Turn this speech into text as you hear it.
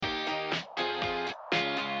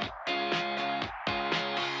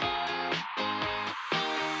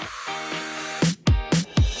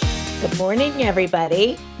Good morning,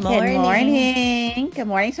 everybody. Good morning. Good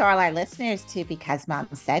morning to all our listeners to Because Mom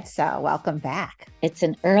Said So. Welcome back. It's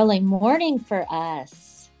an early morning for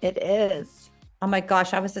us. It is. Oh my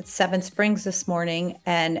gosh, I was at Seven Springs this morning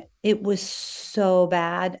and it was so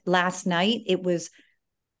bad. Last night it was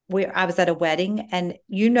where I was at a wedding and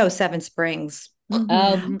Seven Springs.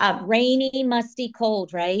 Rainy, musty,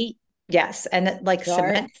 cold, right? Yes. And like Dark.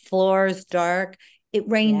 cement floors, dark. It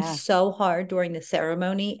rained so hard during the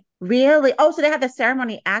ceremony. Really? Oh, so they had the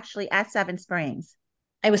ceremony actually at Seven Springs.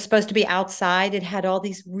 I was supposed to be outside. It had all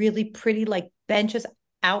these really pretty like benches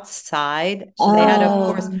outside. So they had to,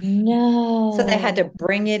 of course, no. so they had to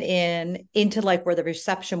bring it into like where the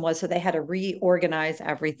reception was. So they had to reorganize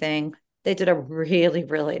everything. They did a really,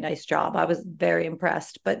 really nice job. I was very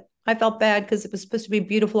impressed, but I felt bad because it was supposed to be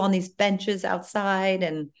beautiful on these benches outside.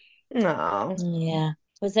 And Oh, Yeah.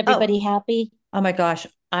 Was everybody happy? oh my gosh,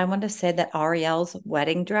 I want to say that Ariel's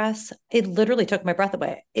wedding dress, it literally took my breath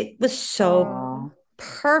away. It was so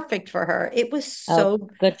perfect for her. It was so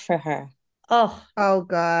good for her. Oh,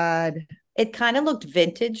 God. It kind of looked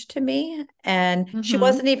vintage to me. And she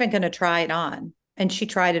wasn't even going to try it on. And she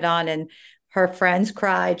tried it on and her friends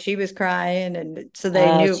cried. She was crying. And so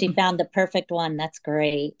they knew she found the perfect one. That's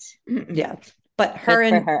great. Yeah. But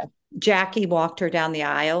her Jackie walked her down the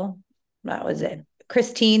aisle. That was it.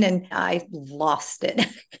 Christine and I lost it.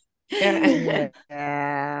 Yeah.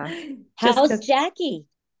 How's Jackie?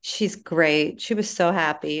 She's great. She was so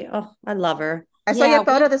happy. Oh, I love her. I saw your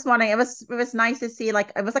photo this morning. It was nice to see.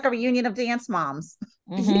 Like it was like a reunion of dance moms.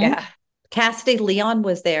 Yeah. Cassidy Leon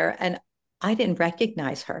was there and I didn't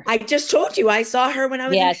recognize her. I just told you I saw her when I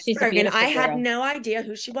was in she's Pittsburgh, and I girl. had no idea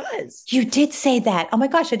who she was. You did say that. Oh my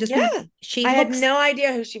gosh, I had no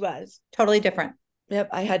idea who she was. Totally different. Yep,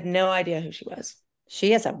 I had no idea who she was.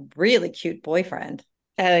 She has a really cute boyfriend.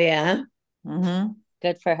 Oh yeah.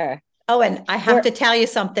 Good for her. Oh, and I have to tell you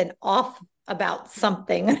something off about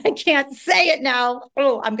something. I can't say it now.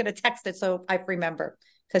 Oh, I'm going to text it so I remember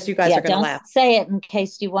because you guys are going to laugh. Don't say it in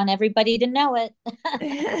case you want everybody to know it.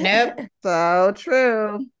 Nope. So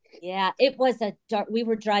true. Yeah, it was we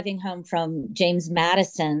were driving home from James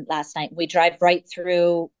Madison last night. We drive right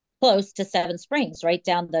through close to Seven Springs, right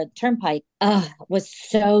down the turnpike. It was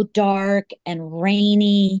so dark and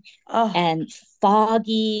rainy and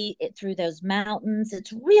foggy through those mountains.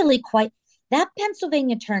 It's really that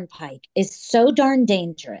Pennsylvania Turnpike is so darn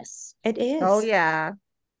dangerous. It is. Oh, yeah.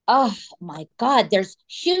 Oh, my God. There's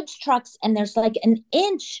huge trucks and there's like an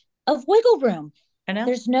inch of wiggle room. I know.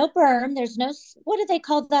 There's no berm. There's no, what do they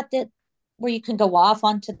call that where you can go off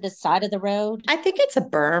onto the side of the road? I think it's a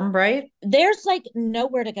berm, right? There's like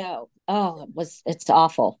nowhere to go. It's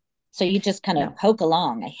awful. So you just kind of poke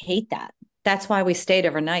along. I hate that. That's why we stayed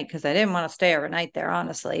overnight because I didn't want to stay overnight there,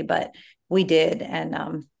 honestly, but we did.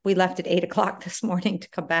 And we left at 8:00 this morning to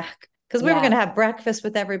come back because we were going to have breakfast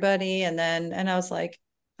with everybody. And I was like,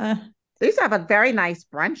 They used to have a very nice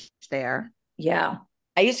brunch there. Yeah.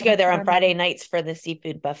 I used to go there on Friday nights for the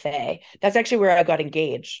seafood buffet. That's actually where I got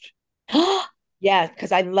engaged. Yeah,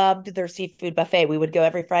 because I loved their seafood buffet. We would go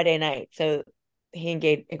every Friday night. So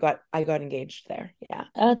I got engaged there. Yeah.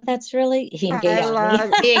 Oh, that's really he engaged me.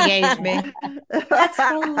 He engaged me. That's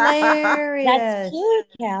hilarious. That's cute,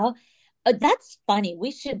 Cal. That's funny.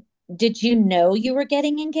 Did you know you were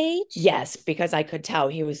getting engaged? Yes, because I could tell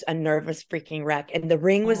he was a nervous freaking wreck. And the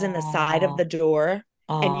ring was in the side of the door.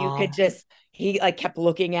 And you could he like kept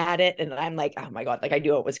looking at it. And I'm like, oh my God, like I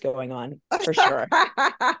knew what was going on for sure.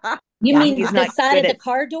 You mean the side of the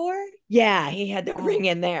car door? Yeah, he had the ring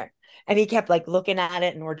in there. And he kept like looking at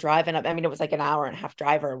it and we're driving up. I mean, it was like an hour and a half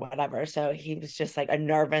drive or whatever. So he was just like a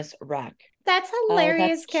nervous wreck. That's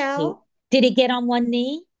hilarious, Cal. Did he get on one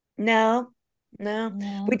knee? No.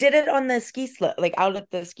 We did it on the ski slope, like out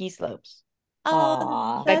at the ski slopes.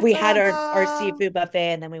 Oh, like we had our seafood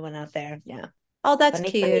buffet and then we went out there. Yeah. Oh, that's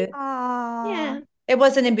cute. Yeah. It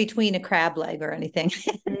wasn't in between a crab leg or anything.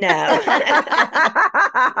 No.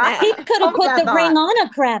 He could have put the ring on a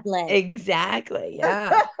crab leg. Exactly.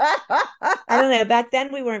 Yeah. I don't know. Back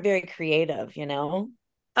then we weren't very creative,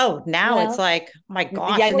 Oh, now it's like, my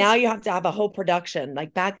gosh. Yeah, now you have to have a whole production.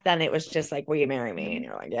 Like back then it was just like, will you marry me? And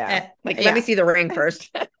you're like, yeah. Let me see the ring first.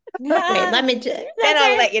 Wait, let me then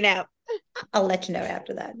I'll let you know. I'll let you know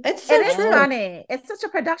after that. It is funny. It's such a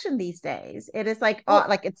production these days. It is like,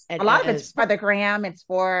 it's a lot of it's for the gram. It's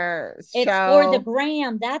for show. It's for the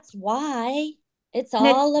gram. That's why it's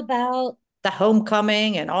all about the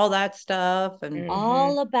homecoming and all that stuff, and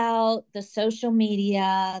all about the social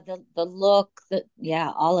media, the look,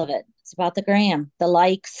 all of it. It's about the gram, the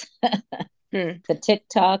likes, the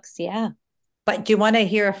TikToks. Yeah. But do you want to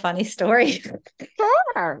hear a funny story?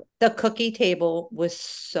 Sure. The cookie table was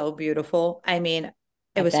so beautiful. I mean, it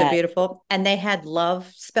I was so bet. beautiful. And they had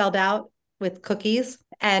love spelled out with cookies.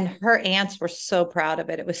 And her aunts were so proud of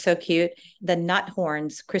it. It was so cute. The nut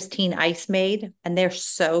horns Christine Ice made, and they're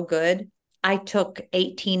so good. I took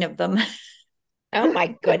 18 of them. Oh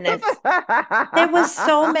my goodness. There was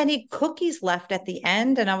so many cookies left at the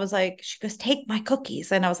end. And I was like, she goes, take my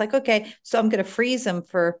cookies. And I was like, okay, so I'm going to freeze them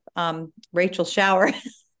for Rachel's shower.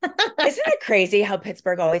 Isn't it crazy how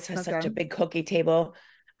Pittsburgh always has such a big cookie table?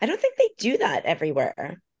 I don't think they do that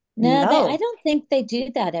everywhere. No, No. I don't think they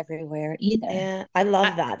do that everywhere either. Yeah, I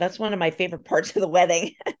love that. That's one of my favorite parts of the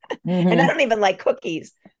wedding. Mhm. And I don't even like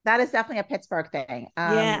cookies. That is definitely a Pittsburgh thing.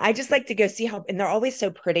 Yeah, I just like to go see how, and they're always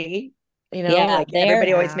so pretty. You know, Yeah, like they're-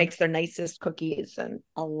 everybody always Yeah. makes their nicest cookies. And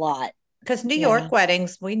A lot. Because New Yeah. York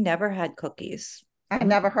weddings, we never had cookies. I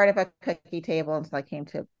never heard of a cookie table until I came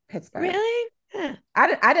to Pittsburgh. really? Huh.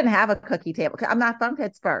 I didn't have a cookie table. I'm not from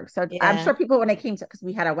Pittsburgh. So I'm Yeah. sure people, when they came to, because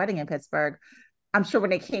we had a wedding in Pittsburgh, I'm sure when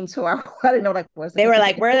they came to our wedding, they're like, where's the They were cookie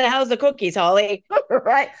like, where the hell's the cookies, Holly? table?"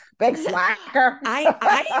 Right. Big slacker.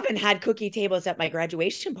 I even had cookie tables at my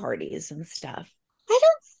graduation parties and stuff. I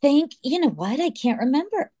don't think, you know what? I can't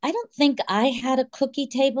remember. I don't think I had a cookie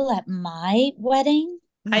table at my wedding.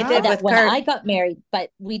 I No. did That with when Kirk. I got married, but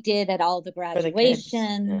we did at all the the kids,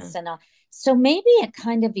 graduations yeah. and all. So maybe it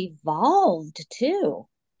kind of evolved too.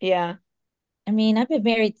 Yeah. I mean, I've been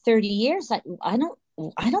married 30 years. I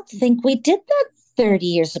don't think we did that 30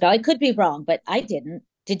 years ago. I could be wrong, but I didn't.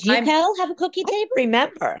 Did you, I'm- Cal, have a cookie I don't table?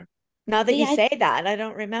 remember. Now that See, you I- say that, I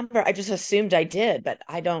don't remember. I just assumed I did, but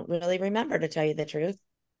I don't really remember, to tell you the truth.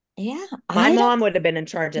 Yeah. My I don't mom would have been in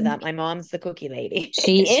charge of that. think- My mom's the cookie lady.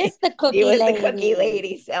 She is the cookie She was lady. the cookie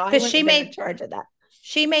lady, so I 'Cause would she have been in made- charge of that.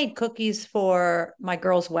 She made cookies for my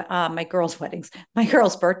girls' weddings, my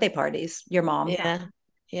girls' birthday parties. Your mom, Yeah.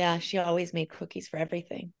 Yeah. She always made cookies for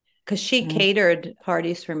everything. because she Mm. catered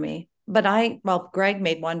parties for me. But Greg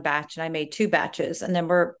made one batch and I made two batches, and then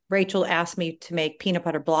Rachel asked me to make peanut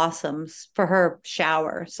butter blossoms for her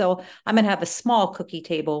shower. So I'm gonna have a small cookie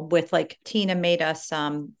table with, like, Tina made us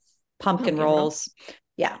pumpkin rolls.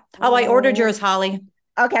 Yeah. Oh, I ordered yours, Holly.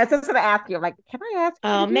 Okay, I was just going to ask you, like, can I ask?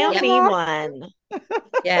 Oh, did you mail have me one? one.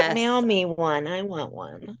 Yes. Mail me one. I want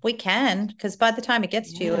one. We can, because by the time it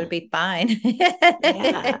gets to you, Yeah. it'll be fine.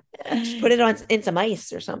 Yeah. Just put it on in some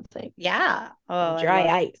ice or something. Yeah. Oh, I Dry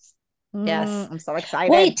love- ice. Yes. I'm so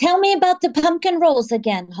excited. Wait, tell me about the pumpkin rolls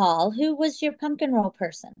again, Hall. Who was your pumpkin roll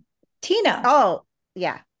person? Tina. Oh,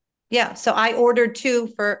 yeah. Yeah. So I ordered two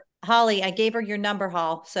for Holly. I gave her your number,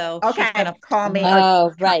 Hall. So she's Okay, gonna call me.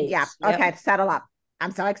 Oh, right. Yeah. Yep. Okay, settle up.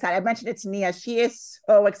 I'm so excited. I mentioned it to Nia. She is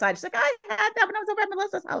so excited. She's like, I had that when I was over at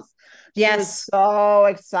Melissa's house. She was Yes. so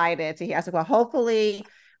excited to hear. I was like, well, hopefully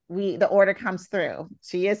the order comes through.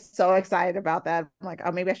 She is so excited about that. I'm like,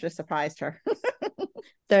 oh, maybe I should have surprised her.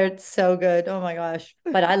 They're so good. Oh my gosh.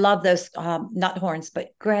 But I love those nut horns. But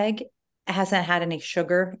Greg hasn't had any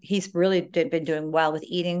sugar. He's really been doing well with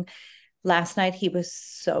eating. Last night he was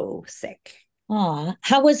so sick. Oh,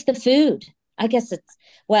 how was the food? I guess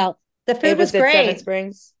well, The It food was was at Seven great.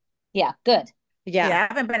 Springs. yeah, good. Yeah.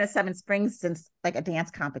 I haven't been to Seven Springs since like a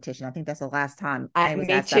dance competition. I think that's the last time I was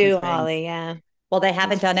Me at Seven too, Springs. Holly. Yeah. Well, they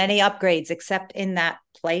haven't done any upgrades except in that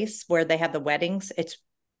place where they have the weddings. It's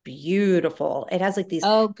beautiful. It has like these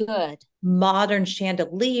Oh, good. modern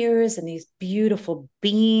chandeliers and these beautiful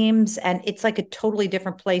beams. And it's like a totally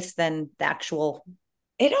different place than the actual.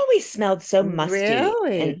 It always smelled so musty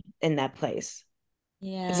Really? in that place.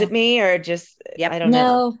 Yeah. Is it me or just Yep. I don't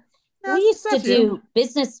know. No, No, we used to that's you. do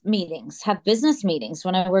business meetings, have business meetings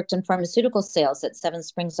when I worked in pharmaceutical sales at Seven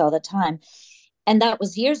Springs all the time. And that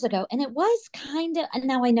was years ago. And it was kind of, and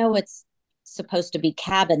now I know it's supposed to be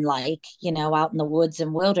cabin like, out in the woods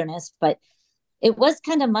and wilderness, but it was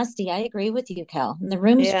kind of musty. I agree with you, Cal. And the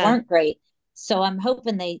rooms Yeah. weren't great. So I'm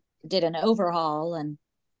hoping they did an overhaul, and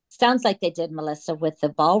sounds like they did, Melissa, with the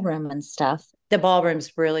ballroom and stuff. The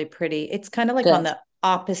ballroom's really pretty. It's kind of like on Good. the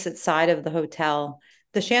opposite side of the hotel.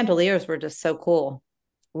 The chandeliers were just so cool.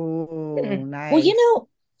 Ooh, Mm. nice. Well,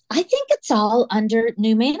 I think it's all under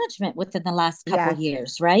new management within the last couple Yes.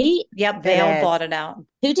 years, right? Yep. Vail is. bought it out.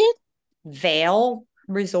 Who did? Vail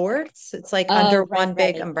Resorts. It's like Oh, under right, one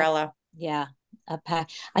big right. umbrella. Yeah,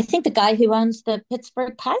 I think the guy who owns the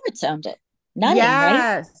Pittsburgh Pirates owned it. Nutting,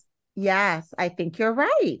 right? Yes, I think you're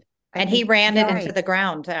right. And he think ran it you're into right. the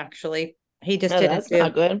ground, actually. He just No, didn't that's do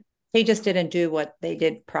not good. He just didn't do what they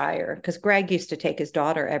did prior, because Greg used to take his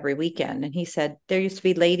daughter every weekend, and he said there used to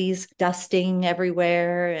be ladies dusting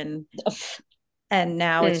everywhere, and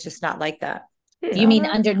now it's just not like that. You mean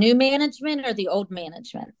Well, under new management or the old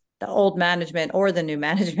management? the old management or the new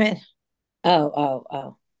management.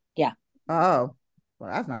 Oh. Yeah. Oh,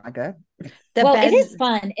 well, that's not good. The Well, it beds, is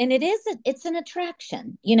fun and it's an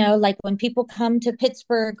attraction, like when people come to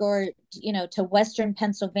Pittsburgh or, to Western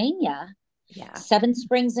Pennsylvania, yeah. Seven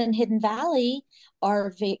Springs and Hidden Valley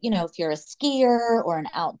are, if you're a skier or an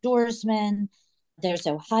outdoorsman, there's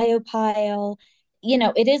Ohio Pile.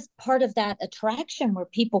 It is part of that attraction where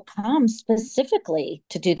people come specifically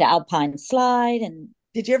to do the alpine slide. And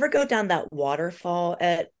Did you ever go down that waterfall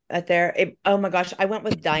at there? Oh my gosh, I went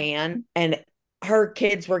with Diane and her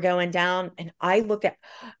kids were going down, and I looked at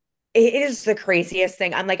it is the craziest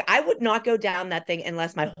thing. I'm like, I would not go down that thing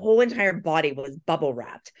unless my whole entire body was bubble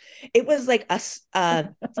wrapped. It was like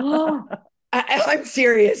oh, I'm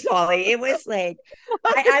serious, Holly. It was like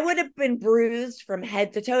I would have been bruised from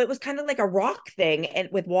head to toe. It was kind of like a rock thing and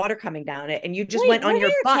with water coming down it, and you just wait, went on where,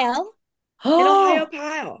 your butt Cal? in Ohio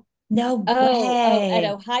Pile. No At way.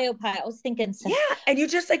 Ohio Pile. I was thinking some. Yeah, and you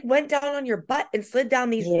just like went down on your butt and slid down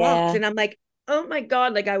these rocks, Yeah. and I'm like, oh my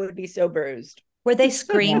God, like I would be so bruised. Were they Yeah.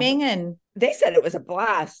 screaming and They said it was a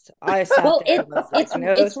blast. I sat Well, there and was like,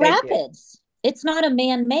 no, it's thank you. rapids. It's not a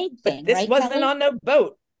man-made But thing, this right, wasn't Kelly? on no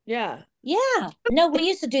boat. Yeah. Yeah. No, we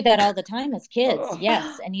used to do that all the time as kids. Oh.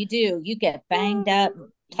 Yes, and you get banged up,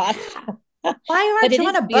 tossed. why But aren't it you is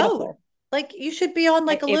on a beautiful. boat? Like you should be on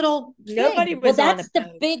like a If little nobody thing. Well, was on that's a the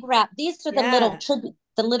boat. big These are Yeah.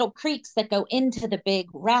 the little creeks that go into the big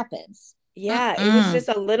rapids. Yeah, it was Mm-mm. just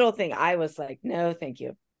a little thing. I was like, no, thank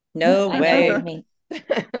you. No I know way. what you mean.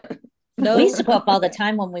 No. We used to go up all the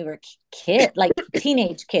time when we were like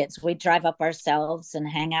teenage kids. We'd drive up ourselves and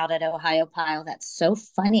hang out at Ohio Pile. That's so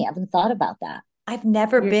funny. I haven't thought about that. I've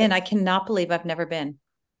never Yeah. been. I cannot believe I've never been.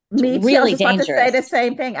 Me too. I was really just about to say the dangerous.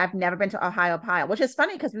 same thing. I've never been to Ohio Pile, which is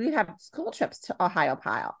funny because we have school trips to Ohio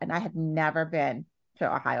Pile, and I had never been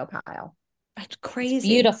to Ohio Pile. That's crazy.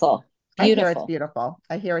 Beautiful. I hear it's Beautiful. beautiful.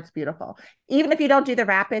 I hear it's beautiful. Even if you don't do the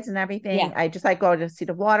rapids and everything, Yeah. I just like go to see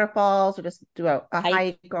the waterfalls or just do a Hike.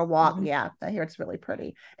 hike or walk. Mhm. Yeah, I hear it's really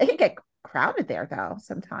pretty. It can get crowded there though.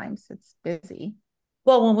 Sometimes it's busy.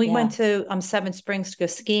 Well, when we Yeah. went to Seven Springs to go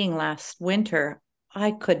skiing last winter,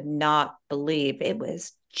 I could not believe it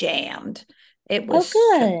was jammed. It Oh, was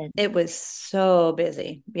good. it was so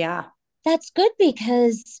busy. Yeah. That's good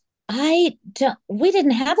because we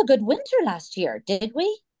didn't have a good winter last year, did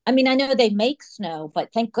we? I mean, I know they make snow,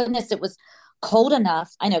 but thank goodness it was cold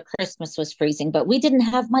enough. I know Christmas was freezing, but we didn't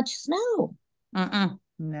have much snow. Mm-mm.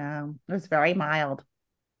 No, it was very mild.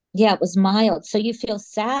 Yeah, it was mild. So you feel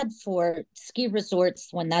sad for ski resorts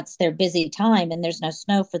when that's their busy time and there's no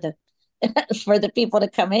snow for the for the people to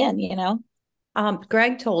come in.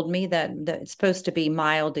 Greg told me that it's supposed to be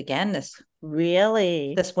mild again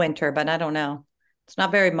Really? this winter, but I don't know. It's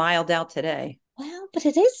not very mild out today. Well, but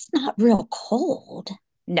it is not real cold.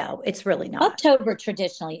 No, it's really not. October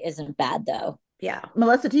traditionally isn't bad though. Yeah.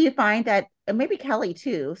 Melissa, do you find that, and maybe Kelly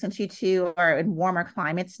too, since you two are in warmer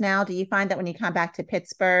climates now, do you find that when you come back to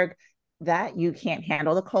Pittsburgh that you can't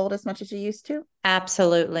handle the cold as much as you used to?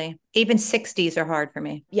 Absolutely. Even 60s are hard for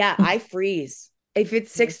me. Yeah, I freeze. If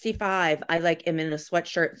it's 65, I like am in a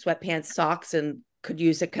sweatshirt, sweatpants, socks, and could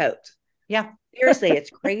use a coat. Yeah. Seriously, it's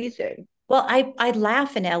crazy. Well, I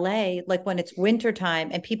laugh in LA, like when it's wintertime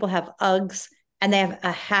and people have Uggs and they have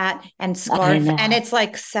a hat and scarf know. and it's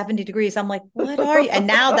like 70 degrees. I'm like, what are you? And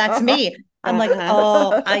now that's me. I'm like,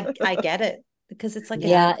 oh, I get it because it's like,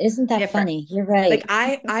 Yeah, isn't that different. funny? You're right. Like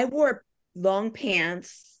I wore long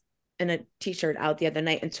pants and a t-shirt out the other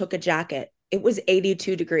night and took a jacket. It was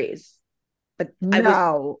 82 degrees. But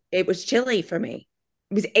No. it was chilly for me.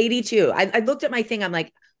 It was 82. I looked at my thing. I'm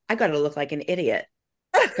like, I got to look like an idiot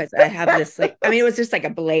because I have this like, I mean, it was just like a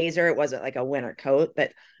blazer. It wasn't like a winter coat,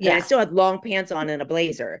 but and I still had long pants on and a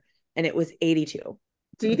blazer and it was 82.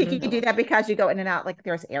 Do you think Mhm. you do that because you go in and out like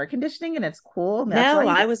there's air conditioning and it's cool? And that's No,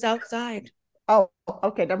 why you- I was outside. Oh,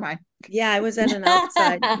 okay, never mind. Yeah, I was at an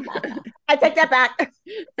outside. I take that back.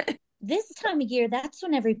 This time of year, that's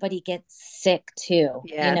when everybody gets sick too.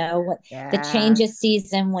 Yeah. The Yeah. change of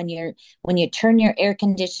season when you turn your air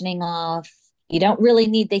conditioning off. You don't really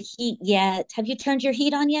need the heat yet. Have you turned your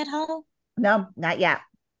heat on yet, Huddle? No, not yet.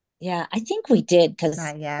 Yeah, I think we did because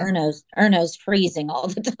Not yet. Erno's freezing all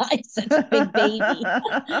the time. Such a big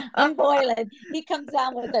baby. I'm boiling. He comes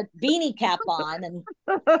down with a beanie cap on and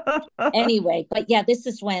anyway, but yeah, this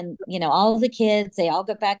is when, all the kids, they all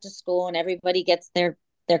go back to school and everybody gets their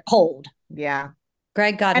cold. Yeah.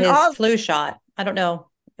 Greg got And his all- flu shot. I don't know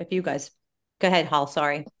if you guys go ahead, Hall.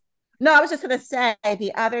 Sorry. No, I was just going to say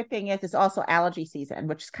the other thing is it's also allergy season,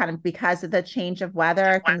 which is kind of because of the change of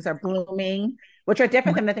weather, things are blooming, which are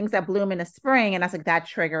different than the things that bloom in the spring. And I was like, that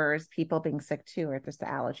triggers people being sick too, or just the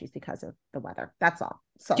allergies because of the weather. That's all.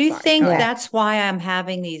 So Do you sorry. think Go ahead. that's why I'm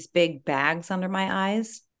having these big bags under my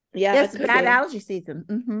eyes? Yeah, Yes, it could bad be. allergy season.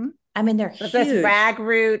 Mm-hmm. I mean, they're But this huge.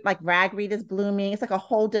 ragweed is blooming. It's like a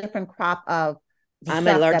whole different crop of I'm stuff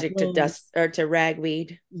that allergic to blooms. dust or to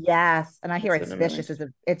ragweed. Yes, and I hear That's it's what I'm vicious.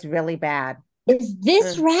 It's really bad. Is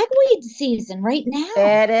this Uh. ragweed season right now?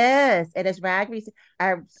 It is. It is ragweed.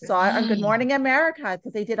 I saw it on Good Morning America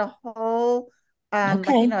because they did a whole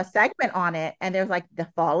Okay. a segment on it, and there's like the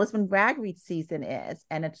fall is when ragweed season is,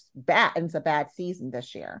 and it's bad, and it's a bad season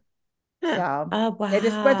this year. Huh. So Oh, they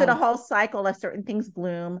just went through the wow. whole cycle of certain things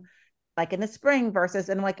bloom like in the spring versus,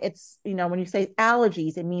 and like it's, when you say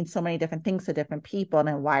allergies, it means so many different things to different people. And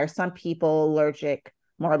then why are some people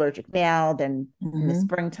more allergic now than in the Mhm.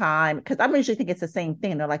 springtime? Because I usually think it's the same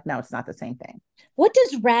thing. They're like, no, it's not the same thing. What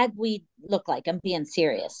does ragweed look like? I'm being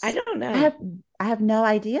serious. I don't know. I have no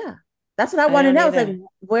idea. That's what I I want to don't know. It's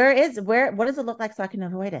either. like, what does it look like so I can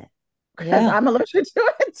avoid it? Because Yeah. I'm allergic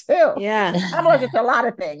to it too. Yeah. I'm allergic to a lot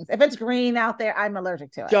of things. If it's green out there, I'm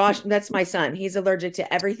allergic to it. Josh, that's my son. He's allergic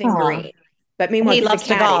to everything Aw. green. But And meanwhile, he he's loves a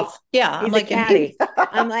to caddy. golf. Yeah. He's I'm a like, caddy.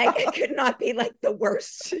 I'm like, it could not be like the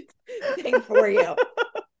worst thing for you.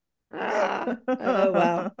 Oh,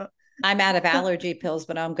 well. I'm out of allergy pills,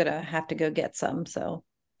 but I'm going to have to go get some. So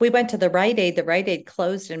we went to the Rite Aid. The Rite Aid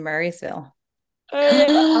closed in Murraysville.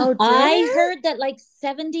 Oh, I did it? heard that like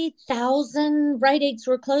 70,000 Rite Aids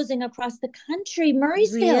were closing across the country.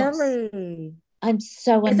 Murraysville. Really? I'm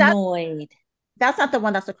so Is that annoyed. that's not the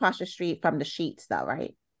one that's across the street from the Sheets, though,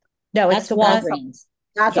 right? No, it's That's the one. Walgreens.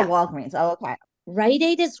 That's Yeah. a Walgreens. Oh, okay. Rite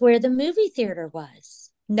Aid is where the movie theater was.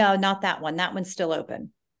 No, not that one. That one's still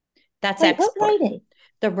open. That's Wait, what export. Rite Aid?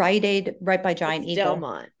 The Rite Aid right by Giant It's Eagle.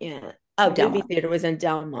 Delmont. Yeah. Oh, The movie Delmont. theater was in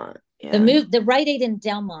Delmont. Yeah. The Rite Aid in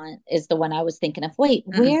Delmont is the one I was thinking of. Wait,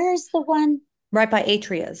 where's the one? Right by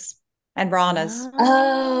Atria's and Rana's.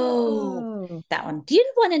 Oh. That one. Do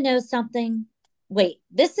you want to know something? Wait,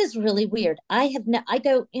 this is really weird. I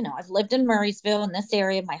go, I've lived in Murraysville in this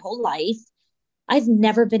area my whole life. I've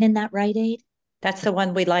never been in that Rite Aid That's the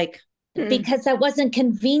one we like. because that wasn't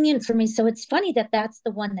convenient for me. So it's funny that that's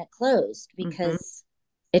the one that closed because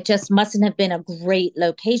it just mustn't have been a great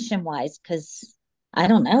location wise because I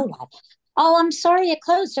don't know. Oh, I'm sorry it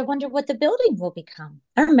closed. I wonder what the building will become.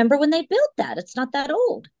 I remember when they built that. It's not that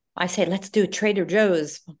old. I say, let's do Trader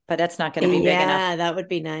Joe's, but that's not going to be big enough. Yeah, that would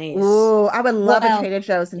be nice. Ooh, I would love a Well, Trader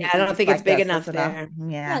Joe's. Yeah, I don't think it's big enough there.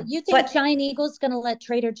 Yeah, you think But- Giant Eagle's going to let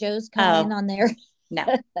Trader Joe's come in on there? No.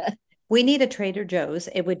 We need a Trader Joe's.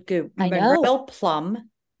 It would go I know. Monroe, Plum,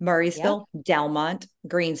 Murraysville, Delmont,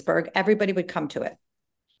 Greensburg. Everybody would come to it.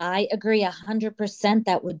 I agree 100%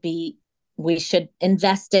 that would be, we should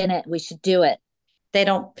invest in it. We should do it. They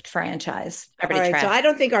don't franchise. All Everybody right, so I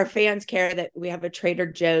don't think our fans care that we have a Trader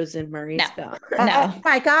Joe's in Murraysville. Oh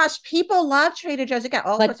my gosh, people love Trader Joe's. They got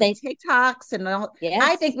all But sorts of TikToks and all. Yes.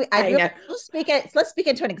 I think I know. let's speak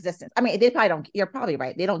into an existence. I mean, they probably don't. You're probably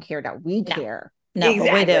right. They don't care that we care. No,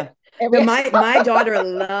 but we do. So my daughter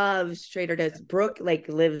loves Trader Joe's. Brooke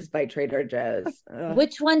lives by Trader Joe's. Ugh.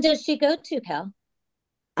 Which one does she go to, Cal?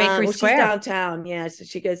 Bakery She's Square. downtown. Yeah, so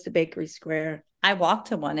she goes to Bakery Square. I walked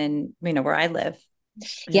to one in, where I live.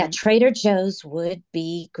 Yeah, Trader Joe's would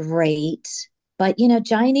be great. But,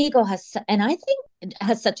 Giant Eagle and I think it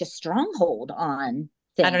has such a stronghold on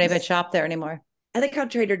things. I don't even shop there anymore. I like how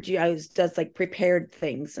Trader Joe's does prepared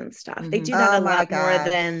things and stuff. They Mhm. do that Oh a my lot more gosh.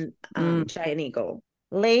 than Giant Eagle.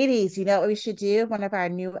 Ladies, you know what we should do? One of our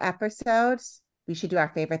new episodes, we should do our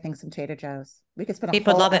favorite things from Trader Joe's. We could spend a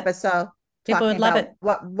People whole love it. episode People talking would love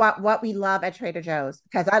about it. what we love at Trader Joe's,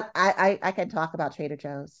 because I can talk about Trader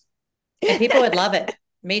Joe's. And people would love it.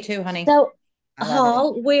 Me too, honey. So, I love it.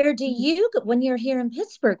 Hall, where do you go when you're here in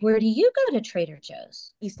Pittsburgh? Where do you go to Trader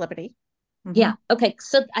Joe's? East Liberty. Mhm. Yeah. Okay.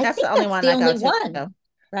 So I That's think the only that's one the I go only to. one, No.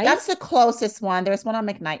 right? That's the closest one. There's one on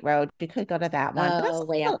McKnight Road. You could go to that one. But Oh,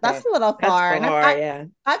 way out that's there. a little That's far. And far, yeah.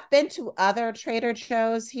 I've been to other Trader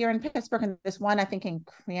Joe's here in Pittsburgh, and there's one I think in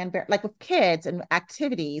Cranberry, like with kids and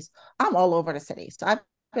activities. I'm all over the city, so I've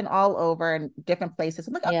been all over in different places.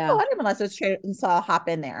 I'm like, Yeah. oh, I didn't realize there's Trader, and so I'll hop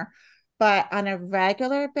in there. But on a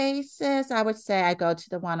regular basis, I would say I go to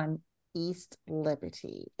the one on East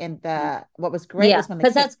Liberty. And what was great Yeah, was when the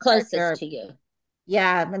because that's kids were there. closest to you.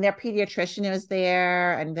 Yeah, when their pediatrician was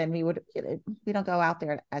there, and then we don't go out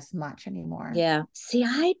there as much anymore. Yeah. See,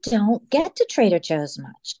 I don't get to Trader Joe's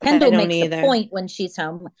much. I Kendall don't makes either. a point when she's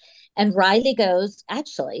home, and Riley goes.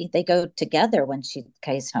 Actually, they go together when she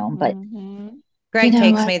comes home. But Mhm. Greg You know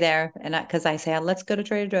takes what? me there, and because I say, let's go to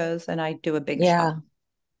Trader Joe's, and I do a big Yeah. shop.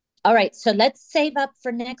 All right. So let's save up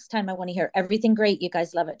for next time. I want to hear everything great you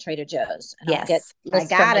guys love at Trader Joe's. And I'll get Yes. I lists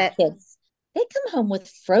from got my it. kids. They come home with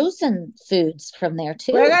frozen foods from there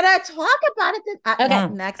too. We're gonna talk about it Okay.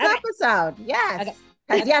 next Okay. episode. Yes. Okay.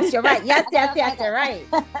 'Cause yes, you're right. Yes, yes, Okay, yes, okay. you're right.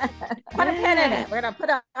 Put a pin in it. We're gonna put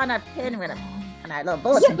it on a pin. We're gonna on our little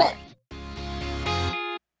bulletin Zip board. it.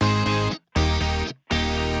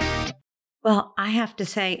 Well, I have to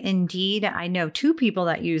say, Indeed, I know two people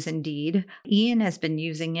that use Indeed. Ian has been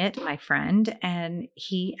using it, my friend, and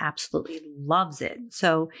he absolutely loves it.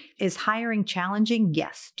 So, is hiring challenging?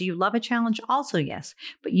 Yes. Do you love a challenge? Also, yes.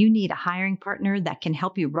 But you need a hiring partner that can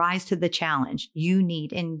help you rise to the challenge. You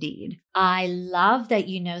need Indeed. I love that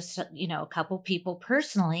a couple people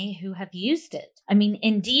personally who have used it. I mean,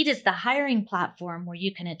 Indeed is the hiring platform where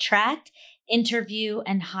you can attract, interview,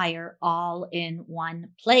 and hire all in one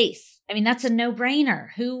place. I mean, that's a no-brainer.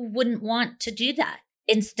 Who wouldn't want to do that?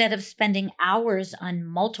 Instead of spending hours on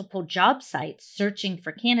multiple job sites searching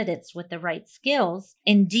for candidates with the right skills,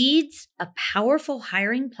 Indeed's a powerful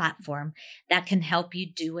hiring platform that can help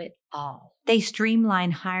you do it all. They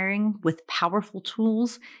streamline hiring with powerful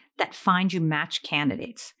tools that find you match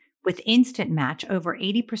candidates. With Instant Match, over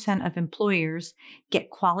 80% of employers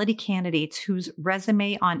get quality candidates whose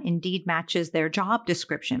resume on Indeed matches their job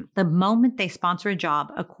description the moment they sponsor a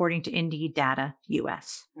job, according to Indeed Data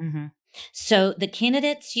US. Mm-hmm. So the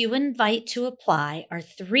candidates you invite to apply are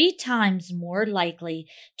 3 times more likely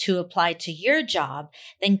to apply to your job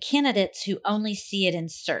than candidates who only see it in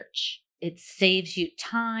search. It saves you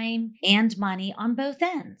time and money on both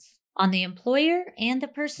ends, on the employer and the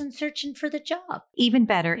person searching for the job. Even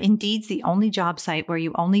better, Indeed's the only job site where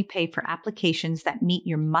you only pay for applications that meet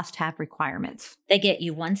your must-have requirements. They get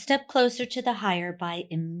you one step closer to the hire by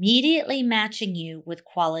immediately matching you with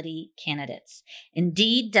quality candidates.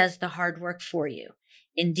 Indeed does the hard work for you.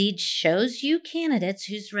 Indeed shows you candidates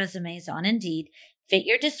whose resumes on Indeed fit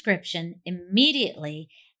your description immediately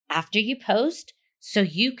after you post, so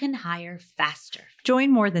you can hire faster.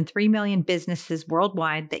 Join more than 3 million businesses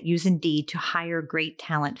worldwide that use Indeed to hire great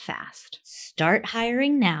talent fast. Start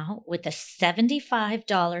hiring now with a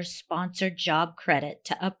 $75 sponsored job credit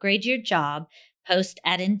to upgrade your job. Post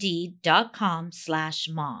at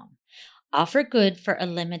Indeed.com/mom. Offer good for a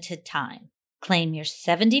limited time. Claim your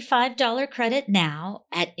 $75 credit now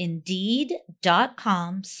at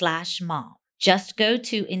Indeed.com/mom. Just go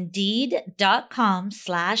to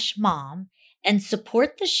Indeed.com/mom and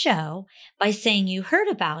support the show by saying you heard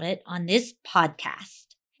about it on this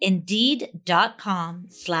podcast.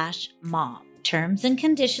 Indeed.com/mom. Terms and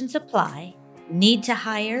conditions apply. Need to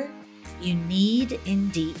hire? You need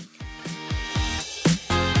Indeed.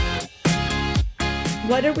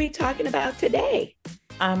 What are we talking about today?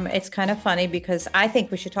 It's kind of funny because I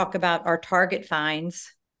think we should talk about our Target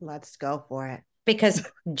finds, Let's go for it. because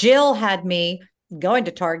Jill had me going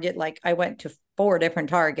to Target. Like I went to 4 different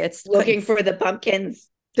Targets Looking for the pumpkins.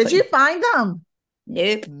 Did you find them?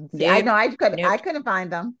 Nope. See, I know I couldn't. Nope. I couldn't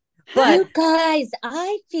find them. But You guys,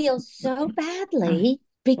 I feel so badly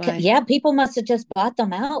because, Why? yeah, people must have just bought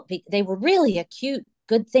them out. They were really a cute,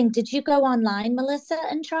 good thing. Did you go online, Melissa,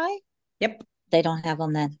 and try? yep, They don't have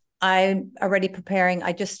them then. I'm already preparing.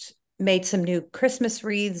 I just made some new Christmas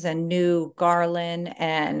wreaths and new garland,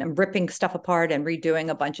 and I'm ripping stuff apart and redoing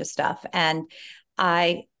a bunch of stuff. And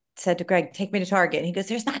I said to Greg, take me to Target. And he goes,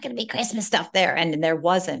 there's not going to be Christmas stuff there. And there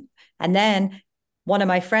wasn't. And then one of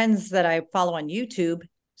my friends that I follow on YouTube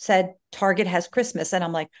said, Target has Christmas. And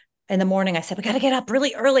I'm like, in the morning, I said, we got to get up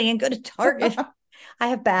really early and go to Target. I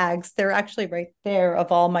have bags. They're actually right there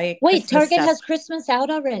of all my Wait, Christmas Target stuff. has Christmas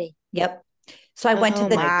out already? Yep. So I went to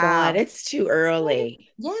the, my God, it's too early.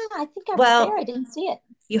 Yeah, I think I was Well, there. I didn't see it.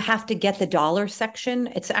 you have to get the dollar section.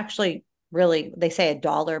 It's actually really, they say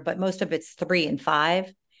 $1, but most of it's 3 and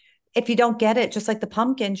 5. If you don't get it, just like the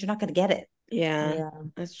pumpkins, you're not going to get it. Yeah,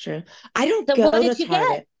 that's true. I don't So go what to did you Target.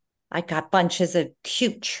 get? I got bunches of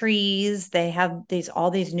cute trees. They have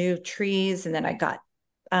all these new trees. And then I got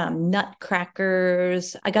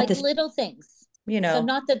nutcrackers. I got Like this, little things. you know, So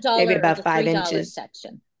not the dollar Maybe or about the 5 $3 inches.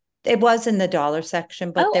 section. it was in the dollar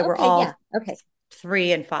section, but they were okay, all yeah. Okay.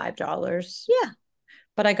 $3 and $5. Yeah.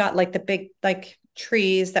 But I got like the big, like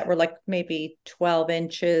trees that were like maybe 12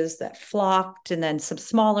 inches that flocked, and then some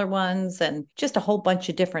smaller ones, and just a whole bunch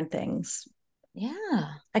of different things. Yeah.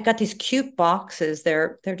 I got these cute boxes.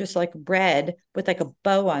 They're just like red with like a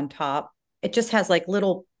bow on top. It just has like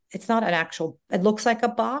little, it's not an actual, it looks like a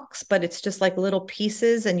box, but it's just like little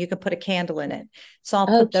pieces, and you can put a candle in it. So I'll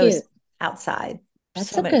put those cute. outside. That's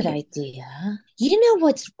So a many good cute- idea. You know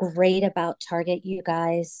what's great about Target, you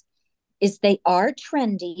guys? is they are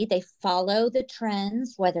trendy. They follow the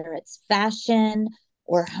trends, whether it's fashion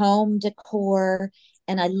or home decor.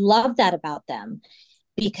 And I love that about them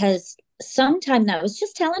because sometimes, I was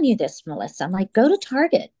just telling you this, Melissa, I'm like, go to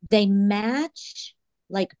Target. They match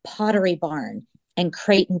like Pottery Barn and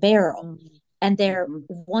Crate and Barrel, and they're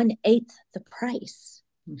 1/8 the price.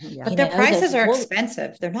 Yeah. But their prices are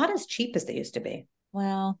expensive. They're not as cheap as they used to be.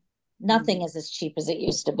 Well, nothing is as cheap as it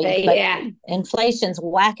used to be, but Yeah. inflation's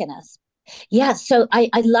whacking us. Yeah, so I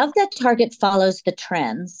love that Target follows the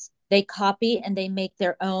trends. They copy and they make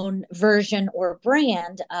their own version or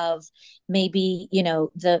brand of maybe,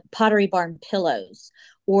 the Pottery Barn pillows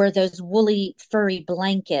or those woolly furry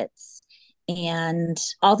blankets and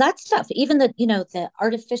all that stuff. Even the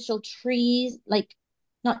artificial trees, like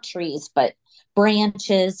not trees, but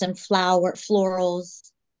branches and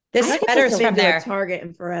florals. This sweater's from there. Target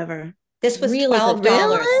in forever. This was Really good.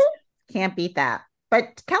 $12. Really? Can't beat that.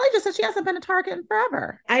 But Kelly just said she hasn't been to Target in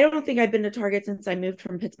forever. I don't think I've been to Target since I moved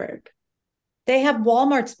from Pittsburgh. They have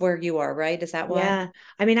Walmarts where you are, right? Is that why? Yeah.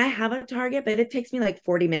 I mean, I have a Target, but it takes me like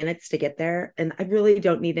 40 minutes to get there. And I really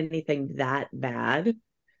don't need anything that bad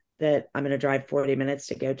that I'm going to drive 40 minutes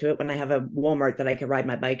to go to it when I have a Walmart that I can ride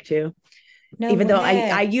my bike to. No Even though way.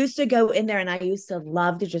 I used to go in there and I used to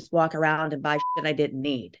love to just walk around and buy shit I didn't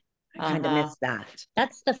need. I kind of miss that.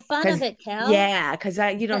 That's the fun of it, Cal. Yeah, because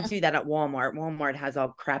you don't do that at Walmart. Walmart has all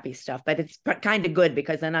crappy stuff, but it's kind of good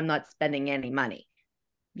because then I'm not spending any money.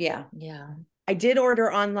 Yeah. Yeah. I did order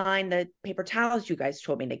online the paper towels you guys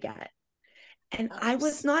told me to get. And I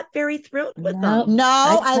was not very thrilled with them.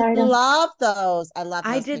 No, I tried them. love those. I love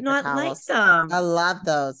those. I did paper not towels. like them. I love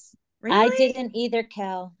those. Really? I didn't either,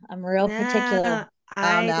 Cal. I'm real particular.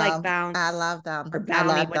 I Oh, no. like Bounce. I love them. Or I Bounty,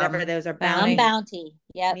 love whatever them. those are. I'm Bounty. Bounty.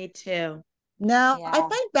 Yep. Me too. No, Yeah. I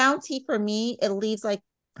find Bounty for me, it leaves like,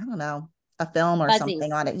 I don't know, a film or Fuzzies.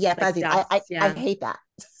 something on it. Yeah, Like fuzzy. dust, I yeah. hate that.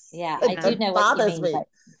 Yeah, It I do know what you bothers mean. me. But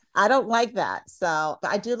I don't like that. So, but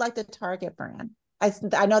I do like the Target brand.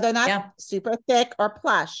 I know they're not super thick or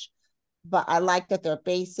plush, but I like that they're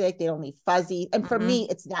basic. They don't need fuzzy. And for me,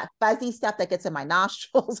 it's that fuzzy stuff that gets in my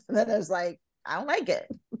nostrils. And then it's like, I don't like it.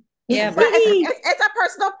 Yeah. But it's a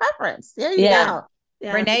personal preference. There you go.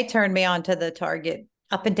 Yeah. Renee turned me on to the Target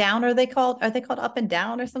Up and Down. Are they called Up and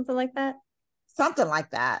Down or something like that? Something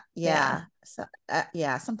like that. Yeah.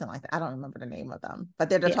 Yeah. So, something like that. I don't remember the name of them, but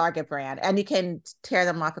they're the Target brand, and you can tear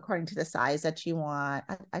them off according to the size that you want.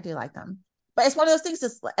 I do like them, but it's one of those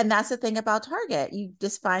things. And that's the thing about Target. You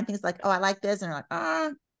just find things like, oh, I like this, and you're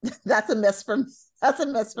like, that's a miss for me. That's a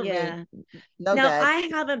miss for me. No now, good. I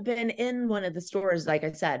haven't been in one of the stores, like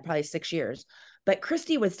I said, probably 6 years. But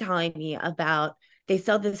Christy was telling me about they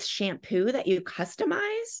sell this shampoo that you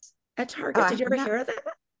customize at Target. Did you ever hear of that?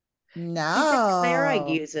 No. Clara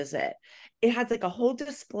uses it. It has like a whole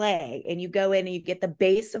display, and you go in and you get the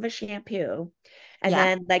base of a shampoo. And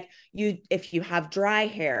then like if you have dry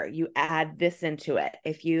hair, you add this into it.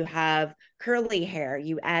 If you have curly hair,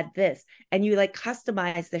 you add this, and you like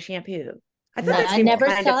customize the shampoo. I never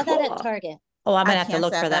saw that at Target. Oh, I'm gonna have to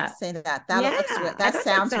look for that. That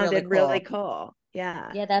sounds really cool.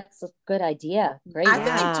 Yeah, that's a good idea. Great. I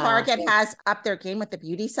think Target has upped their game with the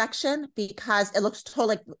beauty section because it looks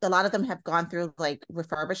totally like a lot of them have gone through like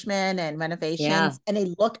refurbishment and renovations, and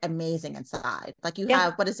they look amazing inside. Like you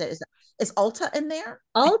have, what is it? Is Ulta in there?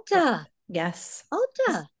 Ulta. Yes.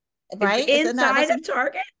 Ulta. Right? Inside of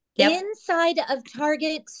Target? Yep. Inside of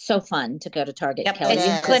Target. So fun to go to Target. Yep. Kelly.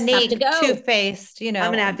 It's Clinique, Too Faced, I'm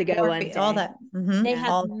gonna have to go one day. All that. They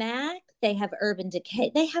have MAC, they have Urban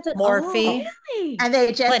Decay, they have it Morphe. all. And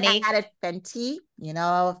they just Clinique. added Fenty,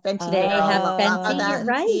 Fenty. They have Fenty, you're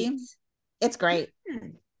right. It's great.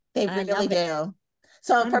 They really do.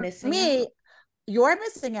 So for me, you're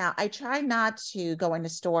missing out. I try not to go in the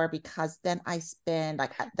store because then I spend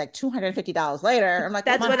like $250 later. I'm like,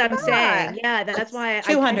 that's what I'm saying. Yeah, that's why I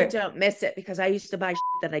kind of don't miss it, because I used to buy shit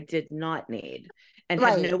that I did not need and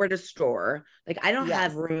had nowhere to store. Like I don't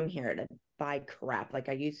have room here to buy crap like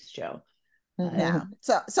I used to. Yeah.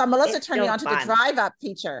 So Melissa turned me on to the drive up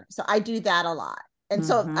feature. So I do that a lot. And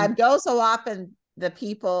so I go so often, the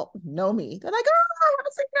people know me. They're like, oh, I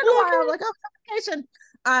haven't seen you in a while. I'm like, oh, vacation.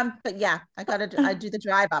 But yeah, I do the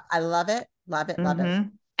drive up. I love it. Love it.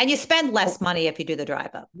 And you spend less money if you do the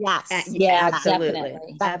drive up. Yes. Yeah, absolutely.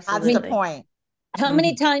 Definitely. That's the point. How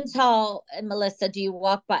many times, Melissa, do you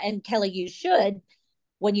walk by, and Kelly, you should,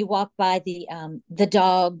 when you walk by the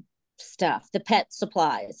dog stuff, the pet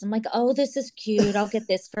supplies? I'm like, oh, this is cute. I'll get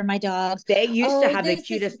this for my dogs. They used to have the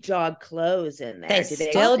cutest dog clothes in there. They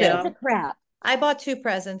still do. That's a crap. I bought 2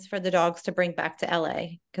 presents for the dogs to bring back to LA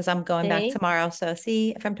because I'm going back tomorrow. So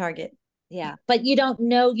see, from Target. Yeah. But you don't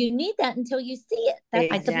know you need that until you see it. That's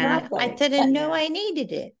the Exactly. problem. I didn't know Yeah. I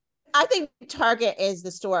needed it. I think Target is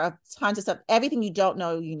the store of tons of stuff. Everything you don't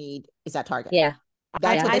know you need is at Target. Yeah.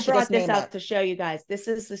 That's what I they should brought just this name up it. to show you guys. This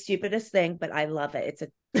is the stupidest thing, but I love it.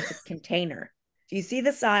 It's a container. Do you see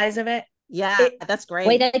the size of it? Yeah, that's great.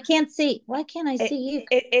 Wait, I can't see. Why can't I see you?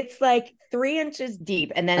 It's like 3 inches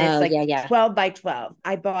deep, and then it's like yeah. 12 by 12.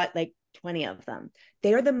 I bought like 20 of them.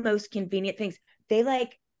 They are the most convenient things. They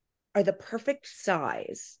like are the perfect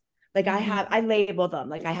size. Like I label them.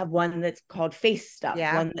 Like I have one that's called face stuff.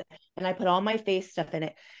 Yeah. And I put all my face stuff in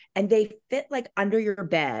it, and they fit like under your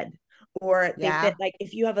bed, or they fit like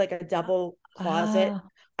if you have like a double closet.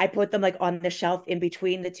 I put them like on the shelf in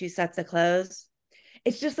between the 2 sets of clothes.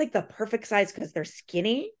 It's just like the perfect size because they're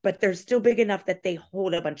skinny, but they're still big enough that they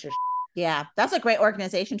hold a bunch of Yeah, that's a great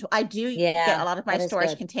organization tool. I do get a lot of my that is storage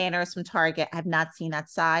good. containers from Target. I've not seen that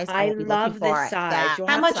size. I will be love looking for this it. size. Yeah. You'll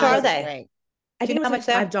How have much size. are they? Great. I think Do you it know was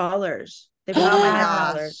how like much they're? $5. They Oh were my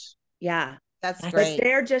 $5. gosh. Yeah. That's But great.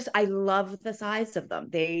 they're just, I love the size of them.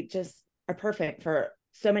 They just are perfect for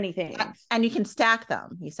so many things. And you can stack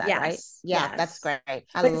them, you said, right? Yeah, yes. that's great.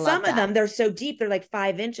 I But love some that. of them, they're so deep, they're like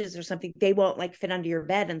 5 inches or something. They won't like fit under your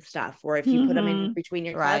bed and stuff. Or if you put them in between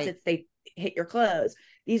your closets, they hit your clothes.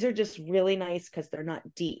 These are just really nice because they're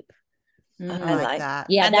not deep. I like that.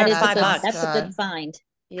 Yeah, And that they're is $5. that's a good find.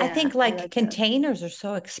 Yeah, I think like containers are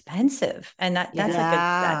so expensive, and that's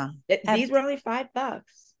these were only $5.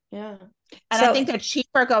 Yeah. And So- I think they're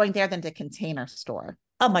cheaper going there than the Container Store.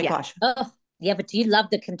 Oh my gosh. Oh, yeah, but do you love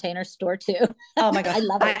the Container Store too? Oh my gosh. I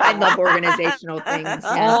love it. I love organizational things.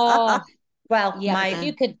 Oh, Well, yeah, my but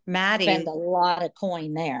you could Maddie, spend a lot of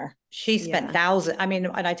coin there. she spent Yeah. thousands. I mean,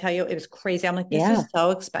 and I tell you, it was crazy. I'm like, this is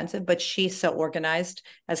so expensive, but she's so organized.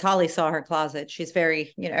 As Holly saw her closet, she's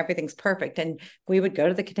very, everything's perfect. And we would go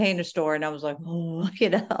to the Container Store, and I was like, oh,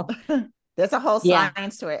 There's a whole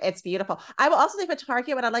science to it. It's beautiful. I will also say for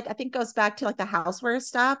Target, what I think goes back to like the houseware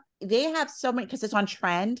stuff. They have so many because it's on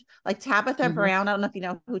trend. Like Tabitha Brown. I don't know if you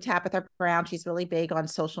know who Tabitha Brown. She's really big on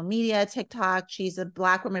social media, TikTok. She's a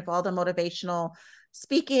Black woman with all the motivational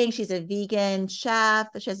speaking. She's a vegan chef.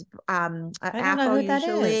 She has an afro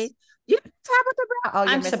usually. Yeah, Tabitha Brown. Oh,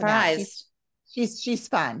 I'm surprised. She's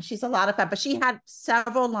fun. She's a lot of fun, but she had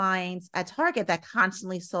several lines at Target that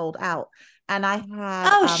constantly sold out. And I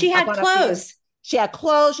had she had clothes. She had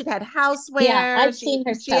clothes. She had houseware. Yeah, I've seen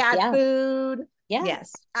her She stuff. had food. Yeah.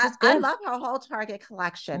 Yes. I love her whole Target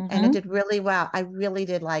collection, and it did really well. I really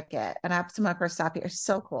did like it, and I have some of her stuff here. It's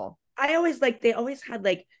so cool. They always had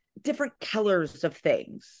like different colors of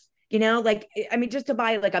things. Like, I mean, just to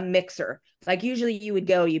buy like a mixer, like usually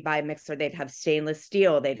you buy a mixer, they'd have stainless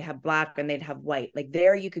steel, they'd have black, and they'd have white. Like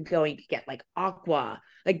there you could go and you could get like aqua,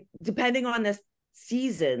 like depending on the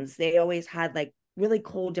seasons, they always had like really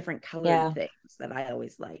cool different colored things that I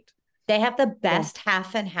always liked. They have the best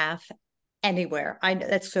half and half anywhere. I know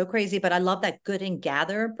that's so crazy, but I love that Good and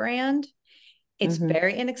Gather brand. It's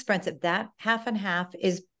very inexpensive. That half and half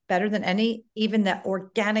is better than even the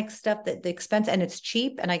organic stuff, that the expense, and it's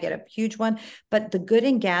cheap, and I get a huge one. But the Good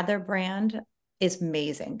and Gather brand is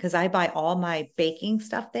amazing because I buy all my baking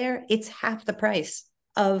stuff there. It's half the price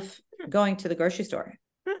of going to the grocery store.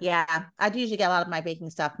 Yeah, I do usually get a lot of my baking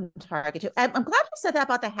stuff from Target too. I'm glad you said that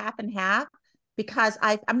about the half and half, because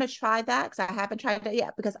I'm going to try that because I haven't tried that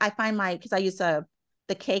yet, because I find because I use the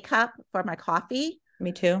K-Cup for my coffee.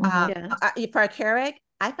 Me too. For a Keurig,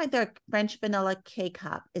 I find their French vanilla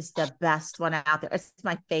K-Cup is the best one out there. It's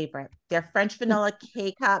my favorite. Their French vanilla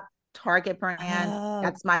K-Cup, Target brand.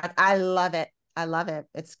 I love it. I love it.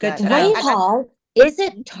 It's good. Wait, Hall, is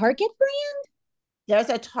it Target brand? There's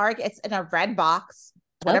a Target. It's in a red box,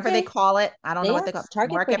 whatever they call it. I don't know what they call it.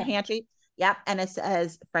 Target Market brand. Pantry. Yep. And it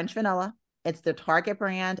says French vanilla. It's the Target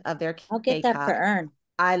brand of their K-Cup. I'll get that for Ern.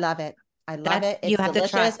 I love it. I love it. It's you have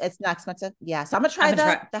delicious. to try. It's not expensive. Yeah. So I'm going to try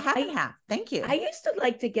the half and half. Thank you. I used to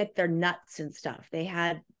like to get their nuts and stuff. They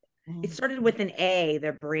had, it started with an A,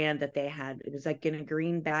 their brand that they had. It was like in a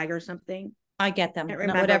green bag or something. I get them. I can't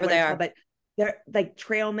remember Whatever they are. called, but they're like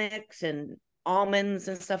trail mix and almonds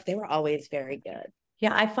and stuff. They were always very good.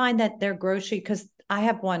 Yeah, I find that their grocery, because I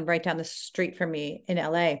have one right down the street from me in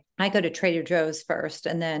LA. I go to Trader Joe's first,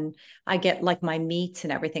 and then I get like my meats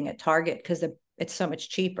and everything at Target because it's so much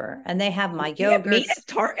cheaper. And they have my yogurts. Meat at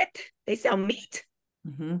Target? They sell meat.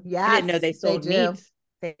 Yeah, I didn't know they sold meat.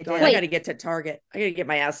 I got to get to Target. I got to get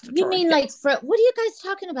my ass to Target. You mean like, what are you guys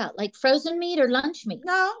talking about? Like frozen meat or lunch meat?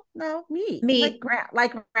 No, meat.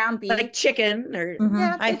 Like ground beef. Like chicken or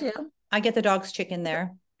Yeah, they do. I get the dog's chicken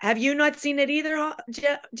there. Have you not seen it either,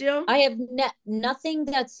 Jill? I have nothing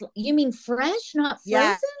that's, you mean fresh, not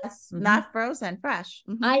frozen? Yes, not frozen, fresh.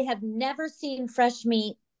 I have never seen fresh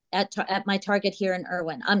meat at my Target here in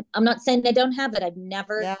Irwin. I'm not saying they don't have it. I've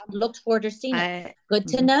never looked for it or seen it. Good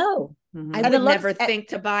to know. I would never think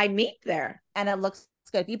to buy meat there. And it looks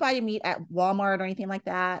good. If you buy your meat at Walmart or anything like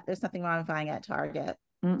that, there's nothing wrong with buying it at Target.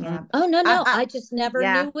 Yeah. Oh, no. I just never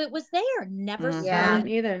knew it was there. Never saw it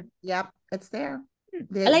either. Yep, it's there.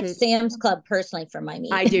 I like Sam's Club personally for my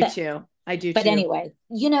meat. I do too. But anyway,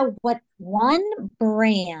 you know what? One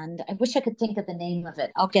brand, I wish I could think of the name of it.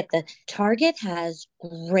 I'll get Target has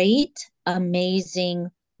great, amazing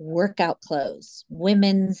workout clothes,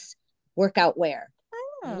 women's workout wear,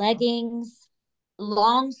 leggings,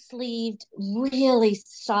 long sleeved, really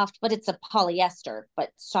soft, but it's a polyester,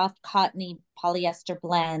 but soft cottony polyester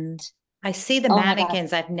blend. I see the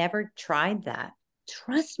mannequins. I've never tried that.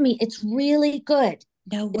 Trust me, it's really good.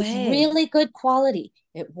 No way. It's really good quality.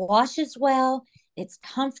 It washes well. It's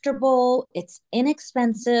comfortable. It's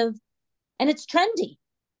inexpensive, and it's trendy.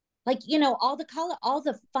 Like, you know, all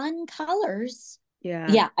the fun colors.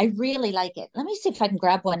 Yeah, I really like it. Let me see if I can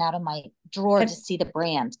grab one out of my drawer to see the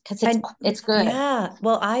brand, because it's good. Yeah.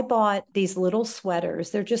 Well, I bought these little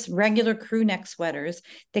sweaters. They're just regular crew neck sweaters.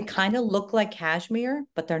 They kind of look like cashmere,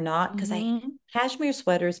 but they're not, because cashmere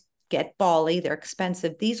sweaters get bally. They're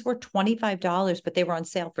expensive. These were $25, but they were on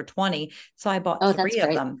sale for $20. So I bought 3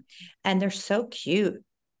 of them, and they're so cute.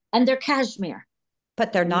 And they're cashmere,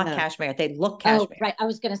 but they're not cashmere. They look cashmere. Oh, right. I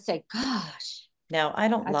was going to say, gosh. No, I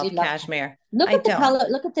don't love cashmere. Look at the color.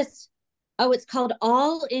 Look at this. Oh, it's called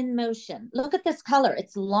All in Motion. Look at this color.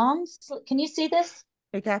 It's long. Can you see this?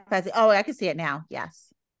 Oh, I can see it now.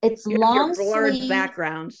 Yes. It's long sleeve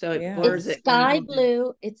background, so it blurs it. Sky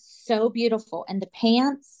blue. It's so beautiful. And the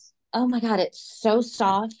pants, oh my God, it's so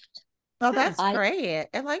soft. Oh, that's great.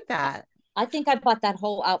 I like that. I think I bought that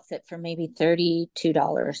whole outfit for maybe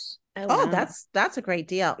 $32. Oh, that's a great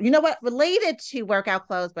deal. You know what? Related to workout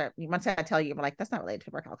clothes, but once I tell you, you're like, that's not related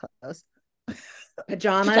to workout clothes.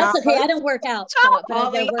 Pajamas. That's okay. I don't work out.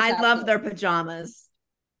 I love their pajamas.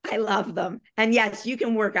 I love them. And yes, you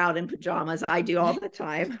can work out in pajamas. I do all the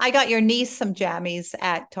time. I got your niece some jammies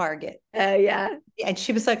at Target. Yeah. And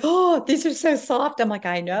she was like, oh, these are so soft. I'm like,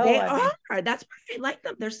 I know. They are. That's why I like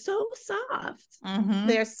them. They're so soft.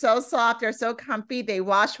 They're so soft. They're so comfy. They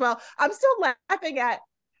wash well. I'm still laughing at,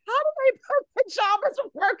 how do I put pajamas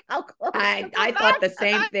with workout clothes? I thought the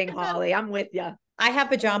same thing, Holly. I'm with you. I have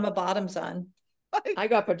pajama bottoms on. I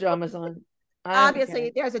got pajamas on.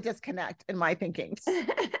 Obviously, there's a disconnect in my thinking.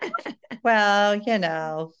 Well, you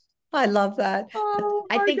know, I love that. Oh,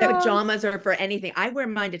 I think pajamas are for anything. I wear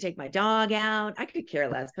mine to take my dog out. I could care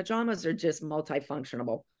less. Pajamas are just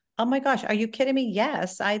multifunctional. Oh my gosh, are you kidding me?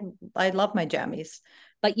 Yes, I love my jammies.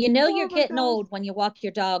 But you know you're getting old when you walk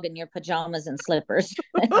your dog in your pajamas and slippers.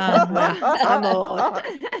 I'm old.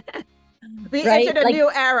 We entered a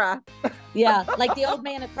new era. Yeah, like the old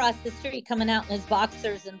man across the street coming out in his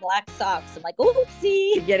boxers and black socks. I'm like,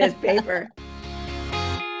 oopsie. To get his paper.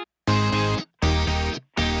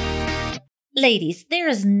 Ladies, there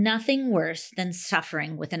is nothing worse than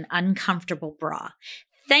suffering with an uncomfortable bra.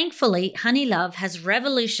 Thankfully, Honeylove has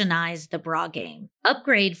revolutionized the bra game.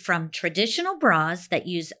 Upgrade from traditional bras that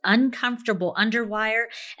use uncomfortable underwire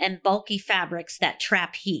and bulky fabrics that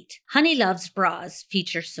trap heat. Honeylove's bras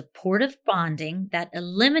feature supportive bonding that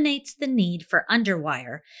eliminates the need for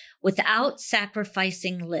underwire without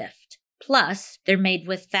sacrificing lift. Plus, they're made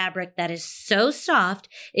with fabric that is so soft,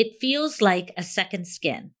 it feels like a second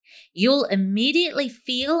skin. You'll immediately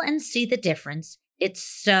feel and see the difference. It's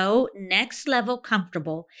so next level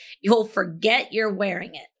comfortable, you'll forget you're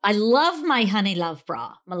wearing it. I love my Honeylove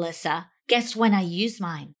bra, Melissa. Guess when I use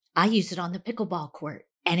mine? I use it on the pickleball court.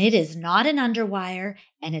 And it is not an underwire,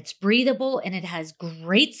 and it's breathable, and it has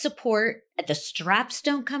great support. The straps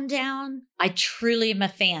don't come down. I truly am a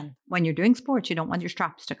fan. When you're doing sports, you don't want your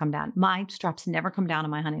straps to come down. My straps never come down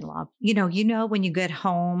on my Honeylove. You know, when you get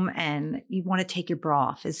home and you want to take your bra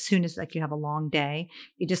off, as soon as like you have a long day,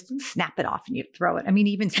 you just snap it off and you throw it. I mean,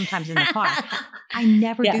 even sometimes in the car. I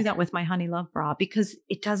never do that with my Honeylove bra because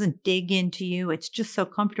it doesn't dig into you. It's just so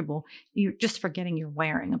comfortable. You're just forgetting you're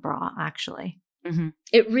wearing a bra, actually. Mm-hmm.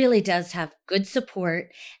 It really does have good support,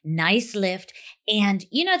 nice lift, and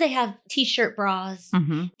they have t-shirt bras.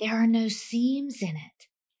 Mm-hmm. There are no seams in it.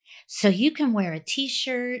 So you can wear a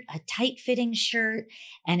t-shirt, a tight-fitting shirt,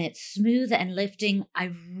 and it's smooth and lifting.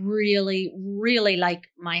 I really, really like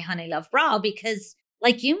my Honeylove bra because,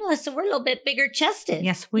 like you, Melissa, we're a little bit bigger chested.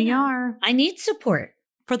 Yes, we are. I need support.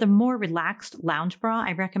 For the more relaxed lounge bra,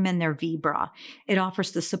 I recommend their V bra. It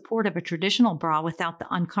offers the support of a traditional bra without the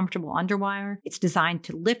uncomfortable underwire. It's designed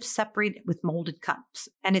to lift, separate with molded cups.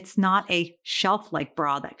 And it's not a shelf-like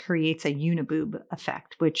bra that creates a uniboob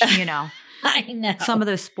effect, which, you know, I know. some of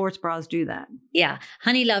those sports bras do that. Yeah.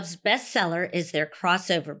 Honeylove's bestseller is their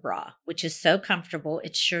crossover bra, which is so comfortable.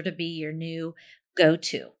 It's sure to be your new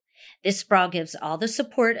go-to. This bra gives all the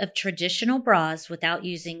support of traditional bras without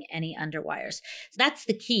using any underwires. That's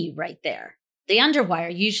the key right there. The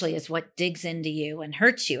underwire usually is what digs into you and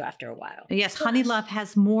hurts you after a while. Yes, Honeylove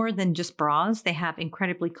has more than just bras. They have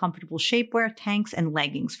incredibly comfortable shapewear, tanks, and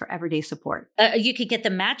leggings for everyday support. You could get the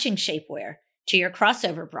matching shapewear to your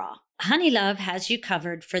crossover bra. Honeylove has you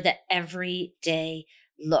covered for the everyday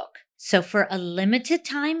look. So for a limited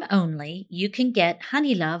time only, you can get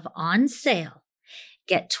Honeylove on sale.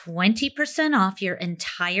 Get 20% off your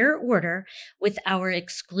entire order with our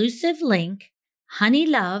exclusive link,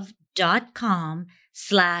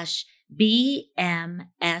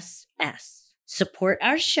 honeylove.com/BMSS. Support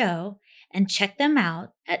our show and check them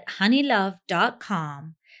out at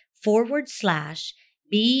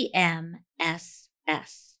honeylove.com/BMSS.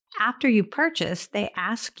 After you purchase, they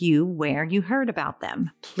ask you where you heard about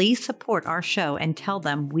them. Please support our show and tell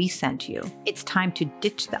them we sent you. It's time to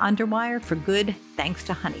ditch the underwire for good, thanks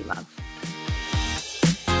to Honeylove.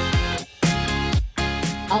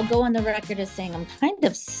 I'll go on the record as saying I'm kind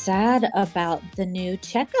of sad about the new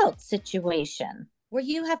checkout situation where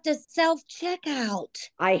you have to self-checkout.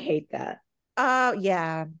 I hate that. Oh,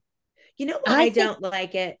 yeah. You know why I don't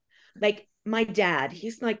like it? Like, my dad,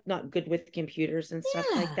 he's like not good with computers and stuff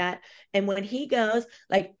like that. And when he goes,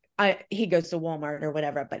 like he goes to Walmart or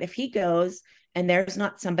whatever, but if he goes and there's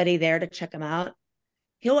not somebody there to check him out,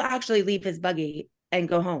 he'll actually leave his buggy and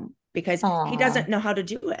go home because he doesn't know how to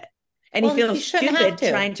do it. And he feels stupid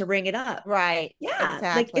trying to ring it up. Right. Yeah.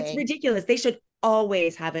 Exactly. Like it's ridiculous. They should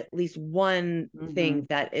always have at least one thing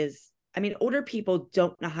that is, I mean, older people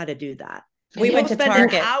don't know how to do that. We went to spend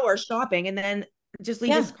Target. an hour shopping and then just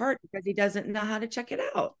leave his cart because he doesn't know how to check it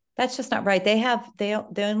out. That's just not right. They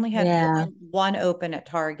only had one open at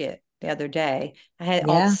Target the other day. I had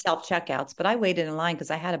all self-checkouts, but I waited in line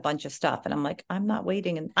because I had a bunch of stuff and I'm like, I'm not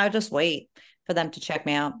waiting. And I'll just wait for them to check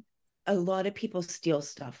me out. A lot of people steal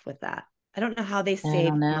stuff with that. I don't know how they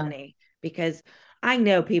save money because I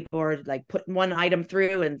know people are like putting one item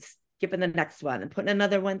through and skipping the next one and putting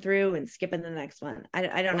another one through and skipping the next one.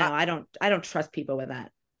 I don't know. I don't trust people with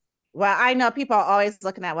that. Well, I know people are always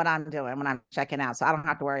looking at what I'm doing when I'm checking out, so I don't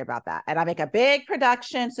have to worry about that. And I make a big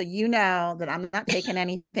production, so you know that I'm not taking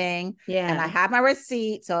anything. And I have my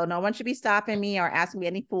receipt, so no one should be stopping me or asking me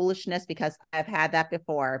any foolishness because I've had that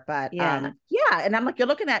before. But and I'm like, you're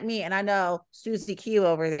looking at me, and I know Susie Q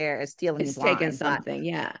over there is stealing. It's taking something,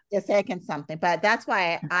 it's taking something. But that's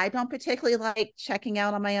why I don't particularly like checking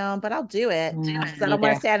out on my own, but I'll do it because I don't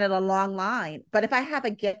want to stand in a long line. But if I have a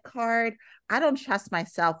gift card, I don't trust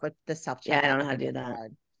myself with the self-checkout. Yeah, I don't know how to do that.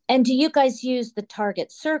 And do you guys use the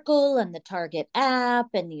Target Circle and the Target app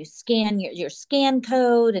and you scan your scan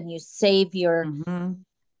code and you save your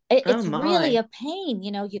it's really a pain.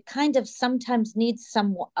 You know, you kind of sometimes need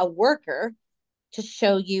a worker to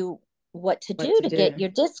show you what to do to get your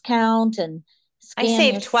discount and I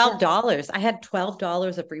saved $12. I had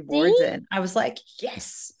 $12 of rewards in. I was like,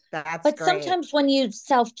 yes. But sometimes when you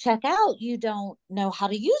self-check out, you don't know how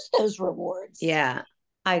to use those rewards. Yeah.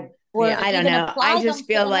 I don't know. I just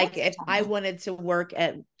feel like if I wanted to work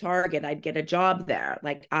at Target, I'd get a job there.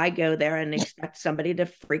 Like I go there and expect somebody to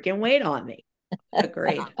freaking wait on me.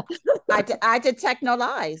 Agreed. I detect no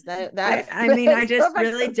lies. I mean, I just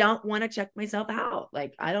really don't want to check myself out.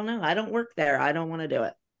 Like, I don't know. I don't work there. I don't want to do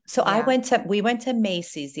it. So we went to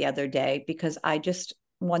Macy's the other day because I just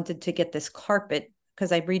wanted to get this carpet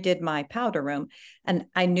because I redid my powder room and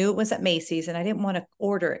I knew it was at Macy's and I didn't want to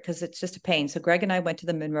order it because it's just a pain. So Greg and I went to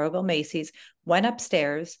the Monroeville Macy's, went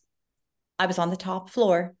upstairs. I was on the top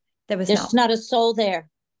floor. There's not a soul there.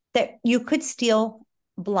 That you could steal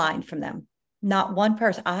blind from them. Not one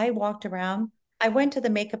person. I walked around. I went to the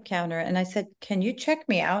makeup counter and I said, can you check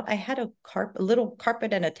me out? I had a little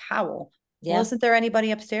carpet and a towel. Yeah. Wasn't there anybody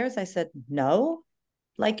upstairs? I said, no.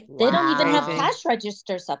 Like they don't even have cash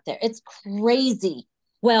registers up there. It's crazy.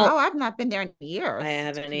 Well, I've not been there in years. I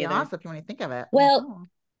haven't either. Honest, if you want to think of it. Well,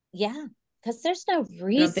 yeah, because there's no reason.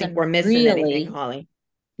 I don't think we're missing anything, Holly.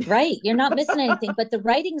 Right, you're not missing anything, but the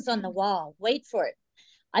writing's on the wall. Wait for it.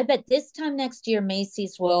 I bet this time next year,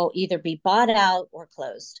 Macy's will either be bought out or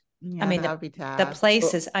closed. Yeah, I mean, the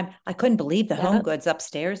places. I couldn't believe the Home Goods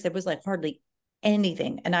upstairs. There was like hardly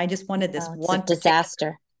anything, and I just wanted this one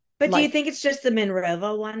disaster. But do you like, think it's just the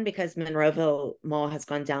Monroeville one because Monroeville Mall has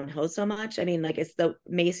gone downhill so much? I mean, like, is the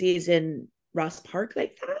Macy's in Ross Park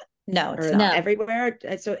like that, no, it's or not. No. everywhere?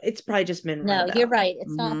 So it's probably just No, Monroeville. you're right.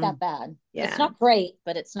 It's not Mhm. that bad. It's Yeah. not great,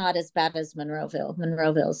 but it's not as bad as Monroeville.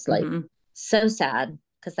 Monroeville's like Mhm. so sad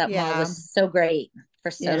because that mall Yeah. was so great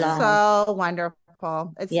for so Yeah. long. So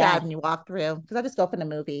wonderful. It's Yeah. sad when you walk through because I just go up in the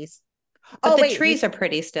movies. But Oh, the wait, trees are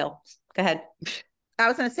pretty still. Go ahead. I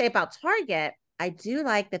was going to say about Target. I do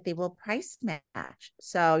like that they will price match.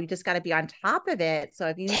 So you just got to be on top of it. So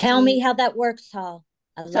if you Tell see, me how that works, Hall.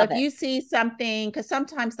 I so love if it. you see something, because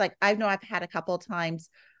sometimes, like I know I've had a couple of times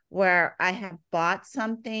where I have bought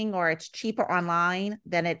something or it's cheaper online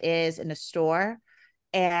than it is in the store,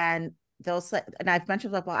 and they'll say, and I've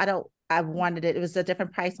mentioned like, well, I wanted it. It was a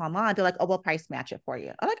different price online. They're like, oh, we'll price match it for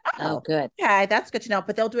you. I'm like, Oh, oh, good. okay, that's good to know.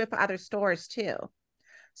 But they'll do it for other stores too.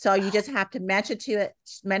 So you just have to mention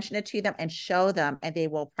it to them and show them, and they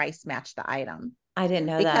will price match the item. I didn't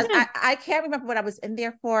know Because that. I can't remember what I was in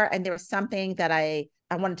there for, and there was something that I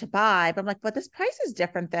wanted to buy, but I'm like, but this price is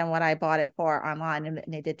different than what I bought it for online, and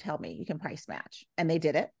they did tell me you can price match, and they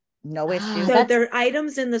did it, no Ah, issue. So that's- their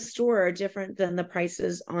items in the store are different than the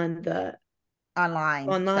prices on the Online.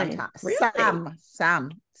 Really?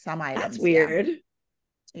 Some items. That's weird.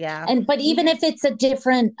 Yeah. And but even if it's a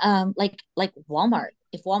different like Walmart,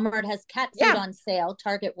 if Walmart has cat food Yeah. on sale,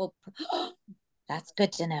 Target will that's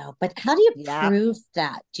good to know. But how do you Yeah. prove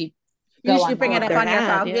that? Do you You go usually bring it online? up Their on your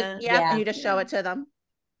ad, phone. yeah. Yeah. And you Yeah. just show it to them.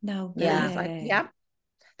 No Yeah. And it's like, way. yeah.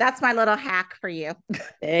 That's my little hack for you.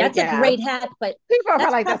 That's a great hack, but People are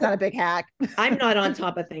That's like, that's probably- not a big hack. I'm not on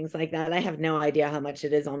top of things like that. I have no idea how much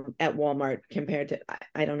it is on at Walmart compared to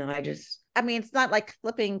I don't know. I mean, it's not like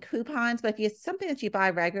flipping coupons, but if it's something that you buy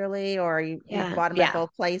regularly or you Yeah, bought them yeah. at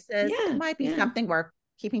both places, Yeah, it might be yeah. something worth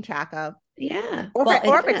keeping track of. Yeah. Or, Well, if it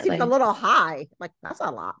seems a definitely. little high, like that's a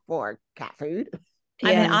lot for cat food. I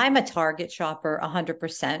mean, Yeah. I'm a Target shopper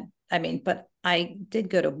 100%. I mean, but I did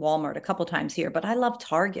go to Walmart a couple times here, but I love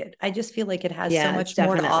Target. I just feel like it has so it's much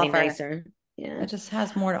more to definitely offer. nicer. Yeah. It just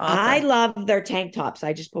has more to I offer. love their tank tops.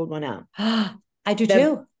 I just pulled one out. I do The-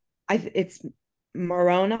 too. It's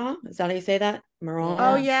Morona. Is that how you say that? Morona.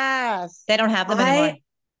 Oh, Yeah. yes. They don't have them anymore.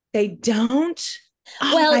 They don't.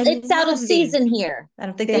 Oh, well, I it's out of love these. season here. I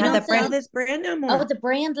don't think They they have don't that sell brand. this brand no more. Oh, the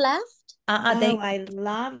brand left? They, I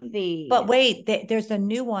love these. but wait, there's a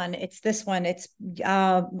new one. It's this one. It's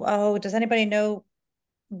does anybody know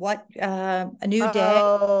what a new day?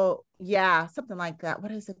 Oh, yeah. Something like that.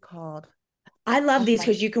 What is it called? I love Oh these my-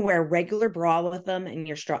 because you can wear a regular bra with them and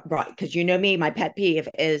your strap bra. Because you know me, my pet peeve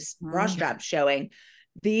is bra Mm. strap showing.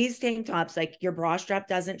 These tank tops, like your bra strap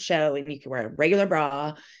doesn't show, and you can wear a regular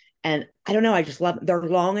bra. And I don't know, I just love them. They're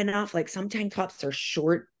long enough. Like some tank tops are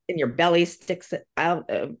short and your belly sticks out.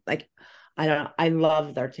 Like I don't know. I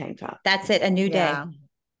love their tank top. That's it. A new Yeah. day,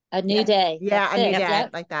 A new Yep. day. Yeah, That's I knew it. that. Yep.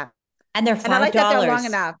 Like that. and they're And I like that they're long $5.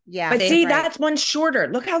 enough. Yeah. But Same. see, Right. that's one shorter.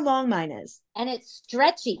 Look how long mine is. And it's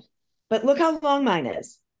stretchy. But look how long mine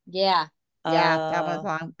is. Yeah. Yeah, that was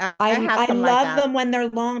long. I I have some like love that. them when they're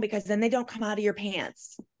long because then they don't come out of your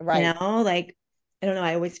pants. Right. You know, like I don't know.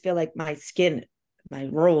 I always feel like my skin, my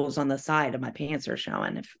rolls on the side of my pants are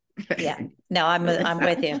showing. If Yeah. No, I'm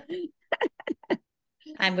with you.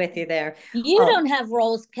 I'm with you there. You Oh. don't have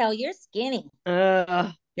rolls, Kel. You're skinny.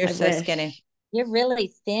 You're I so wish. skinny. You're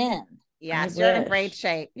really thin. Yes, I you're in wish. great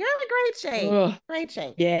shape. You're in great shape. Ugh. Great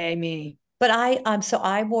shape. Yay me. But so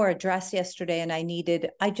I wore a dress yesterday and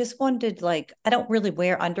I just wanted like, I don't really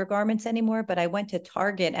wear undergarments anymore, but I went to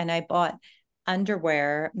Target and I bought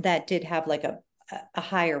underwear that did have like a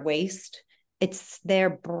higher waist. It's their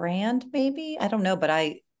brand, maybe. I don't know, but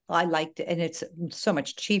I liked it. And it's so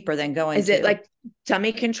much cheaper than going Is it to- like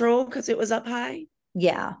tummy control because it was up high?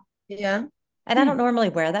 yeah. Yeah. And I don't normally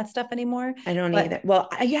wear that stuff anymore. I don't But- either. Well,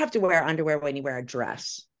 you have to wear underwear when you wear a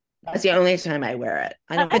dress. That's the only time I wear it.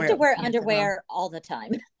 I I don't have wear to it with wear pants at underwear all the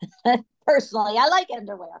time. Personally, I like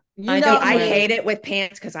underwear. You I all. know, don't I wear- hate it with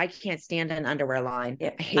pants because I can't stand an underwear line.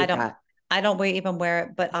 Yeah, I hate I don't- that. I don't even wear it,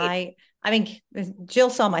 but I mean,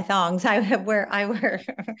 Jill saw my thongs. I wear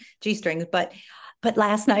G-strings, but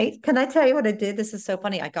last night, can I tell you what I did? This is so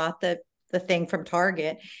funny. I got the thing from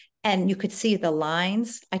Target and you could see the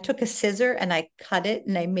lines. I took a scissor and I cut it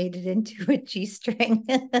and I made it into a G-string.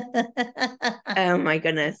 Oh my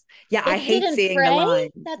goodness. Yeah, I It hate didn't seeing fray? the line.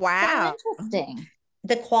 That's Wow. so interesting.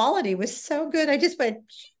 The quality was so good. I just went.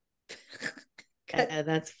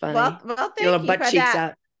 That's funny. well, Your thank little you butt for cheeks that.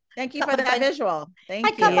 out. Thank you for that visual. Thank I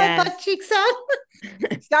you. cut my Yes. butt cheeks out.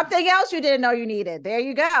 Something else you didn't know you needed. There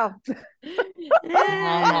you go. Oh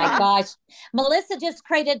my gosh. Melissa just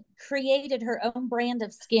created her own brand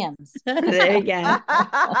of Skims. There you go.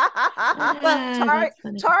 That's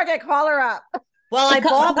funny. Target, call her up. Well, I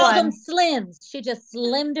bought Call them one. Slims. She just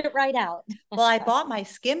slimmed it right out. Well, I bought my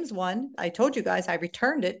Skims one. I told you guys I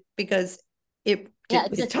returned it because it Yeah,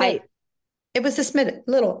 It it's was a tight. it was just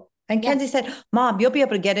little. And Yeah. Kenzie said, Mom, you'll be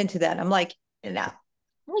able to get into that. I'm like, no.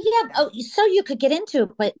 Well, yeah. Oh, so you could get into it,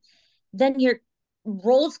 but then your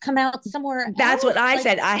rolls come out somewhere That's what else, I like-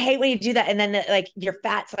 said. I hate when you do that, and then like your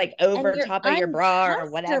fat's like and over you're top of your bra or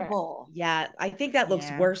whatever. uncomfortable. Yeah, I think that looks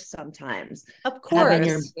Yeah. worse sometimes. Of Having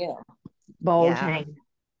course. your Yeah. bulging.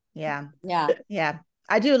 Yeah. Yeah. Yeah.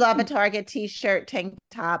 I do love a Target t-shirt, tank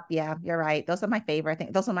top. Yeah, you're right. Those are my favorite. I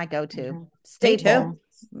think those are my go-to. Mhm. Me Staple. too.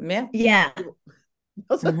 Yeah. Yeah.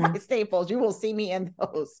 Those are my Mhm. staples. You will see me in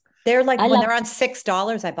those. They're like I when love- they're on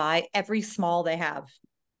 $6, I buy every small they have.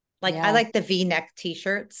 Like I Yeah. like the V-neck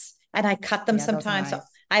t-shirts and I cut them Yeah, those are sometimes. So nice.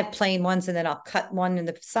 I have plain ones and then I'll cut one in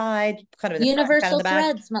the side, cut it in the front, cut it in Universal the back.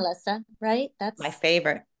 threads, Melissa, right? That's My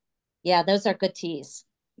favorite. yeah, those are good tees.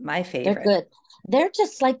 My They're favorite. good. They're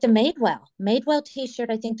just like the Madewell t-shirt.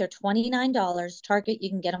 I think they're $29. Target, you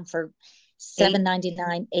can get them for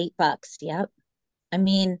 $7.99, $8. Yep. I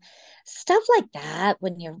mean, stuff like that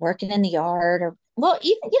when you're working in the yard, or well,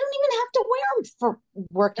 even you don't even have to wear them for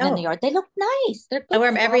working in the No. yard. They look nice. They're I good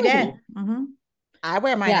wear them every day. quality. Mhm. I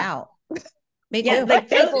wear mine Yeah. out. Me Yeah, too. like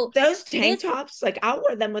People- those tank this- tops, like I'll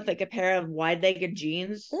wear them with like a pair of wide-legged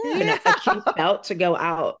jeans Yeah. and a cute belt to go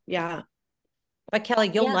out. Yeah. But Kelly,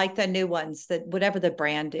 you'll Yeah. like the new ones that whatever the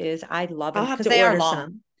brand is. I love I'll them have because to they are order long.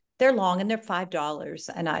 some. They're long and they're $5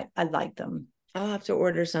 and I like them. I'll have to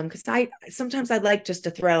order some because sometimes I'd like just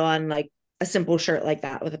to throw on like a simple shirt like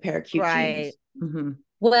that with a pair of cute Right. jeans. Mhm.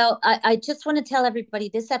 Well, I just want to tell everybody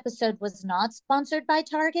this episode was not sponsored by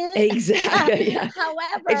Target. Exactly. Yeah.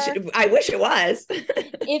 However, I wish it was.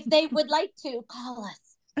 if they would like to call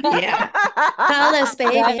us, Yeah. Call us,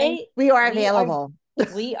 baby. right? We are We are- available.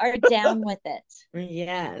 We are down with it.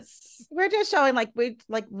 Yes. We're just showing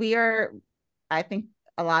we are, I think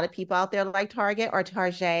a lot of people out there like Target or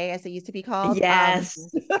Target as it used to be called. Yes.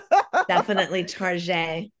 Definitely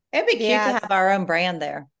Target. It'd be cute Yes. to have our own brand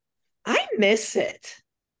there. I miss it.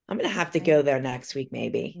 I'm gonna have to go there next week,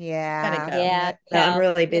 maybe. Yeah. Gotta go. Yeah. No, I'm Cal.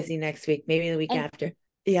 really busy next week, maybe the week And- after.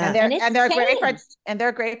 Yeah. And it's they're great for changed.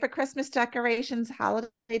 they're great for Christmas decorations, holiday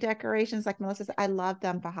decorations. Like Melissa said, I love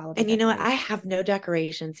them for holiday. And you know what? I decorations. have no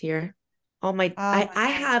decorations here. All my Oh I my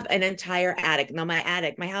have an entire attic. Now my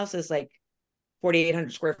house is like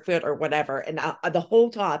 4,800 square foot or whatever, and the whole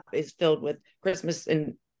top is filled with Christmas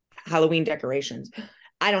and Halloween decorations.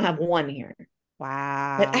 I don't have one here,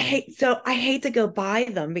 Wow. but I hate to go buy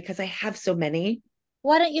them because I have so many.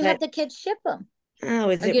 Why don't you have But- the kids ship them? Oh,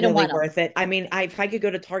 is Or it you don't really want 'em? worth it? I mean, if I could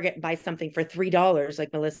go to Target and buy something for $3,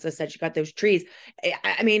 like Melissa said, she got those trees.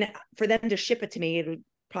 I mean, for them to ship it to me, it would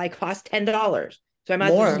probably cost $10. So I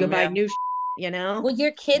might as well just go More, buy yeah. new, you know? Will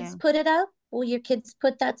your kids Yeah. put it up? Will your kids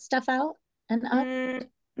put that stuff out and up?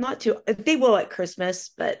 Not too. They will at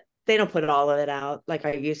Christmas, but they don't put all of it out like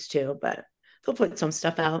I used to. But they'll put some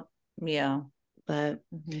stuff out. Yeah. But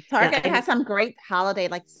Target I- has some great holiday,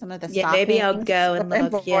 like some of the Yeah, maybe I'll stockings go and look,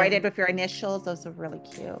 embroidered yeah. with your initials. Those are really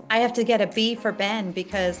cute. I have to get a B for Ben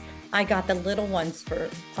because I got the little ones for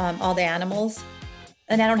all the animals.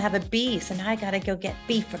 And I don't have a B, so now I gotta go get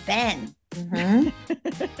B for Ben. Mhm.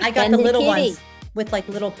 I got Ben the the little kitty. ones with like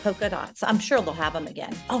little polka dots. I'm sure they'll have them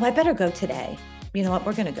again. Oh, I better go today. You know what?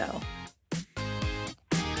 We're gonna go.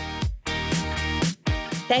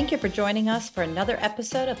 Thank you for joining us for another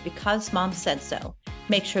episode of Because Mom Said So.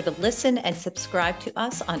 Make sure to listen and subscribe to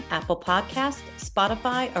us on Apple Podcasts,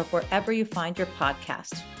 Spotify, or wherever you find your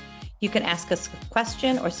podcast. You can ask us a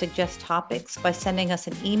question or suggest topics by sending us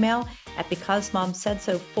an email at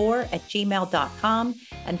becausemomsaidso4@gmail.com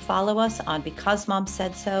and follow us on Because Mom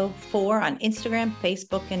Said So 4 on Instagram,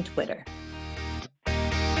 Facebook, and Twitter.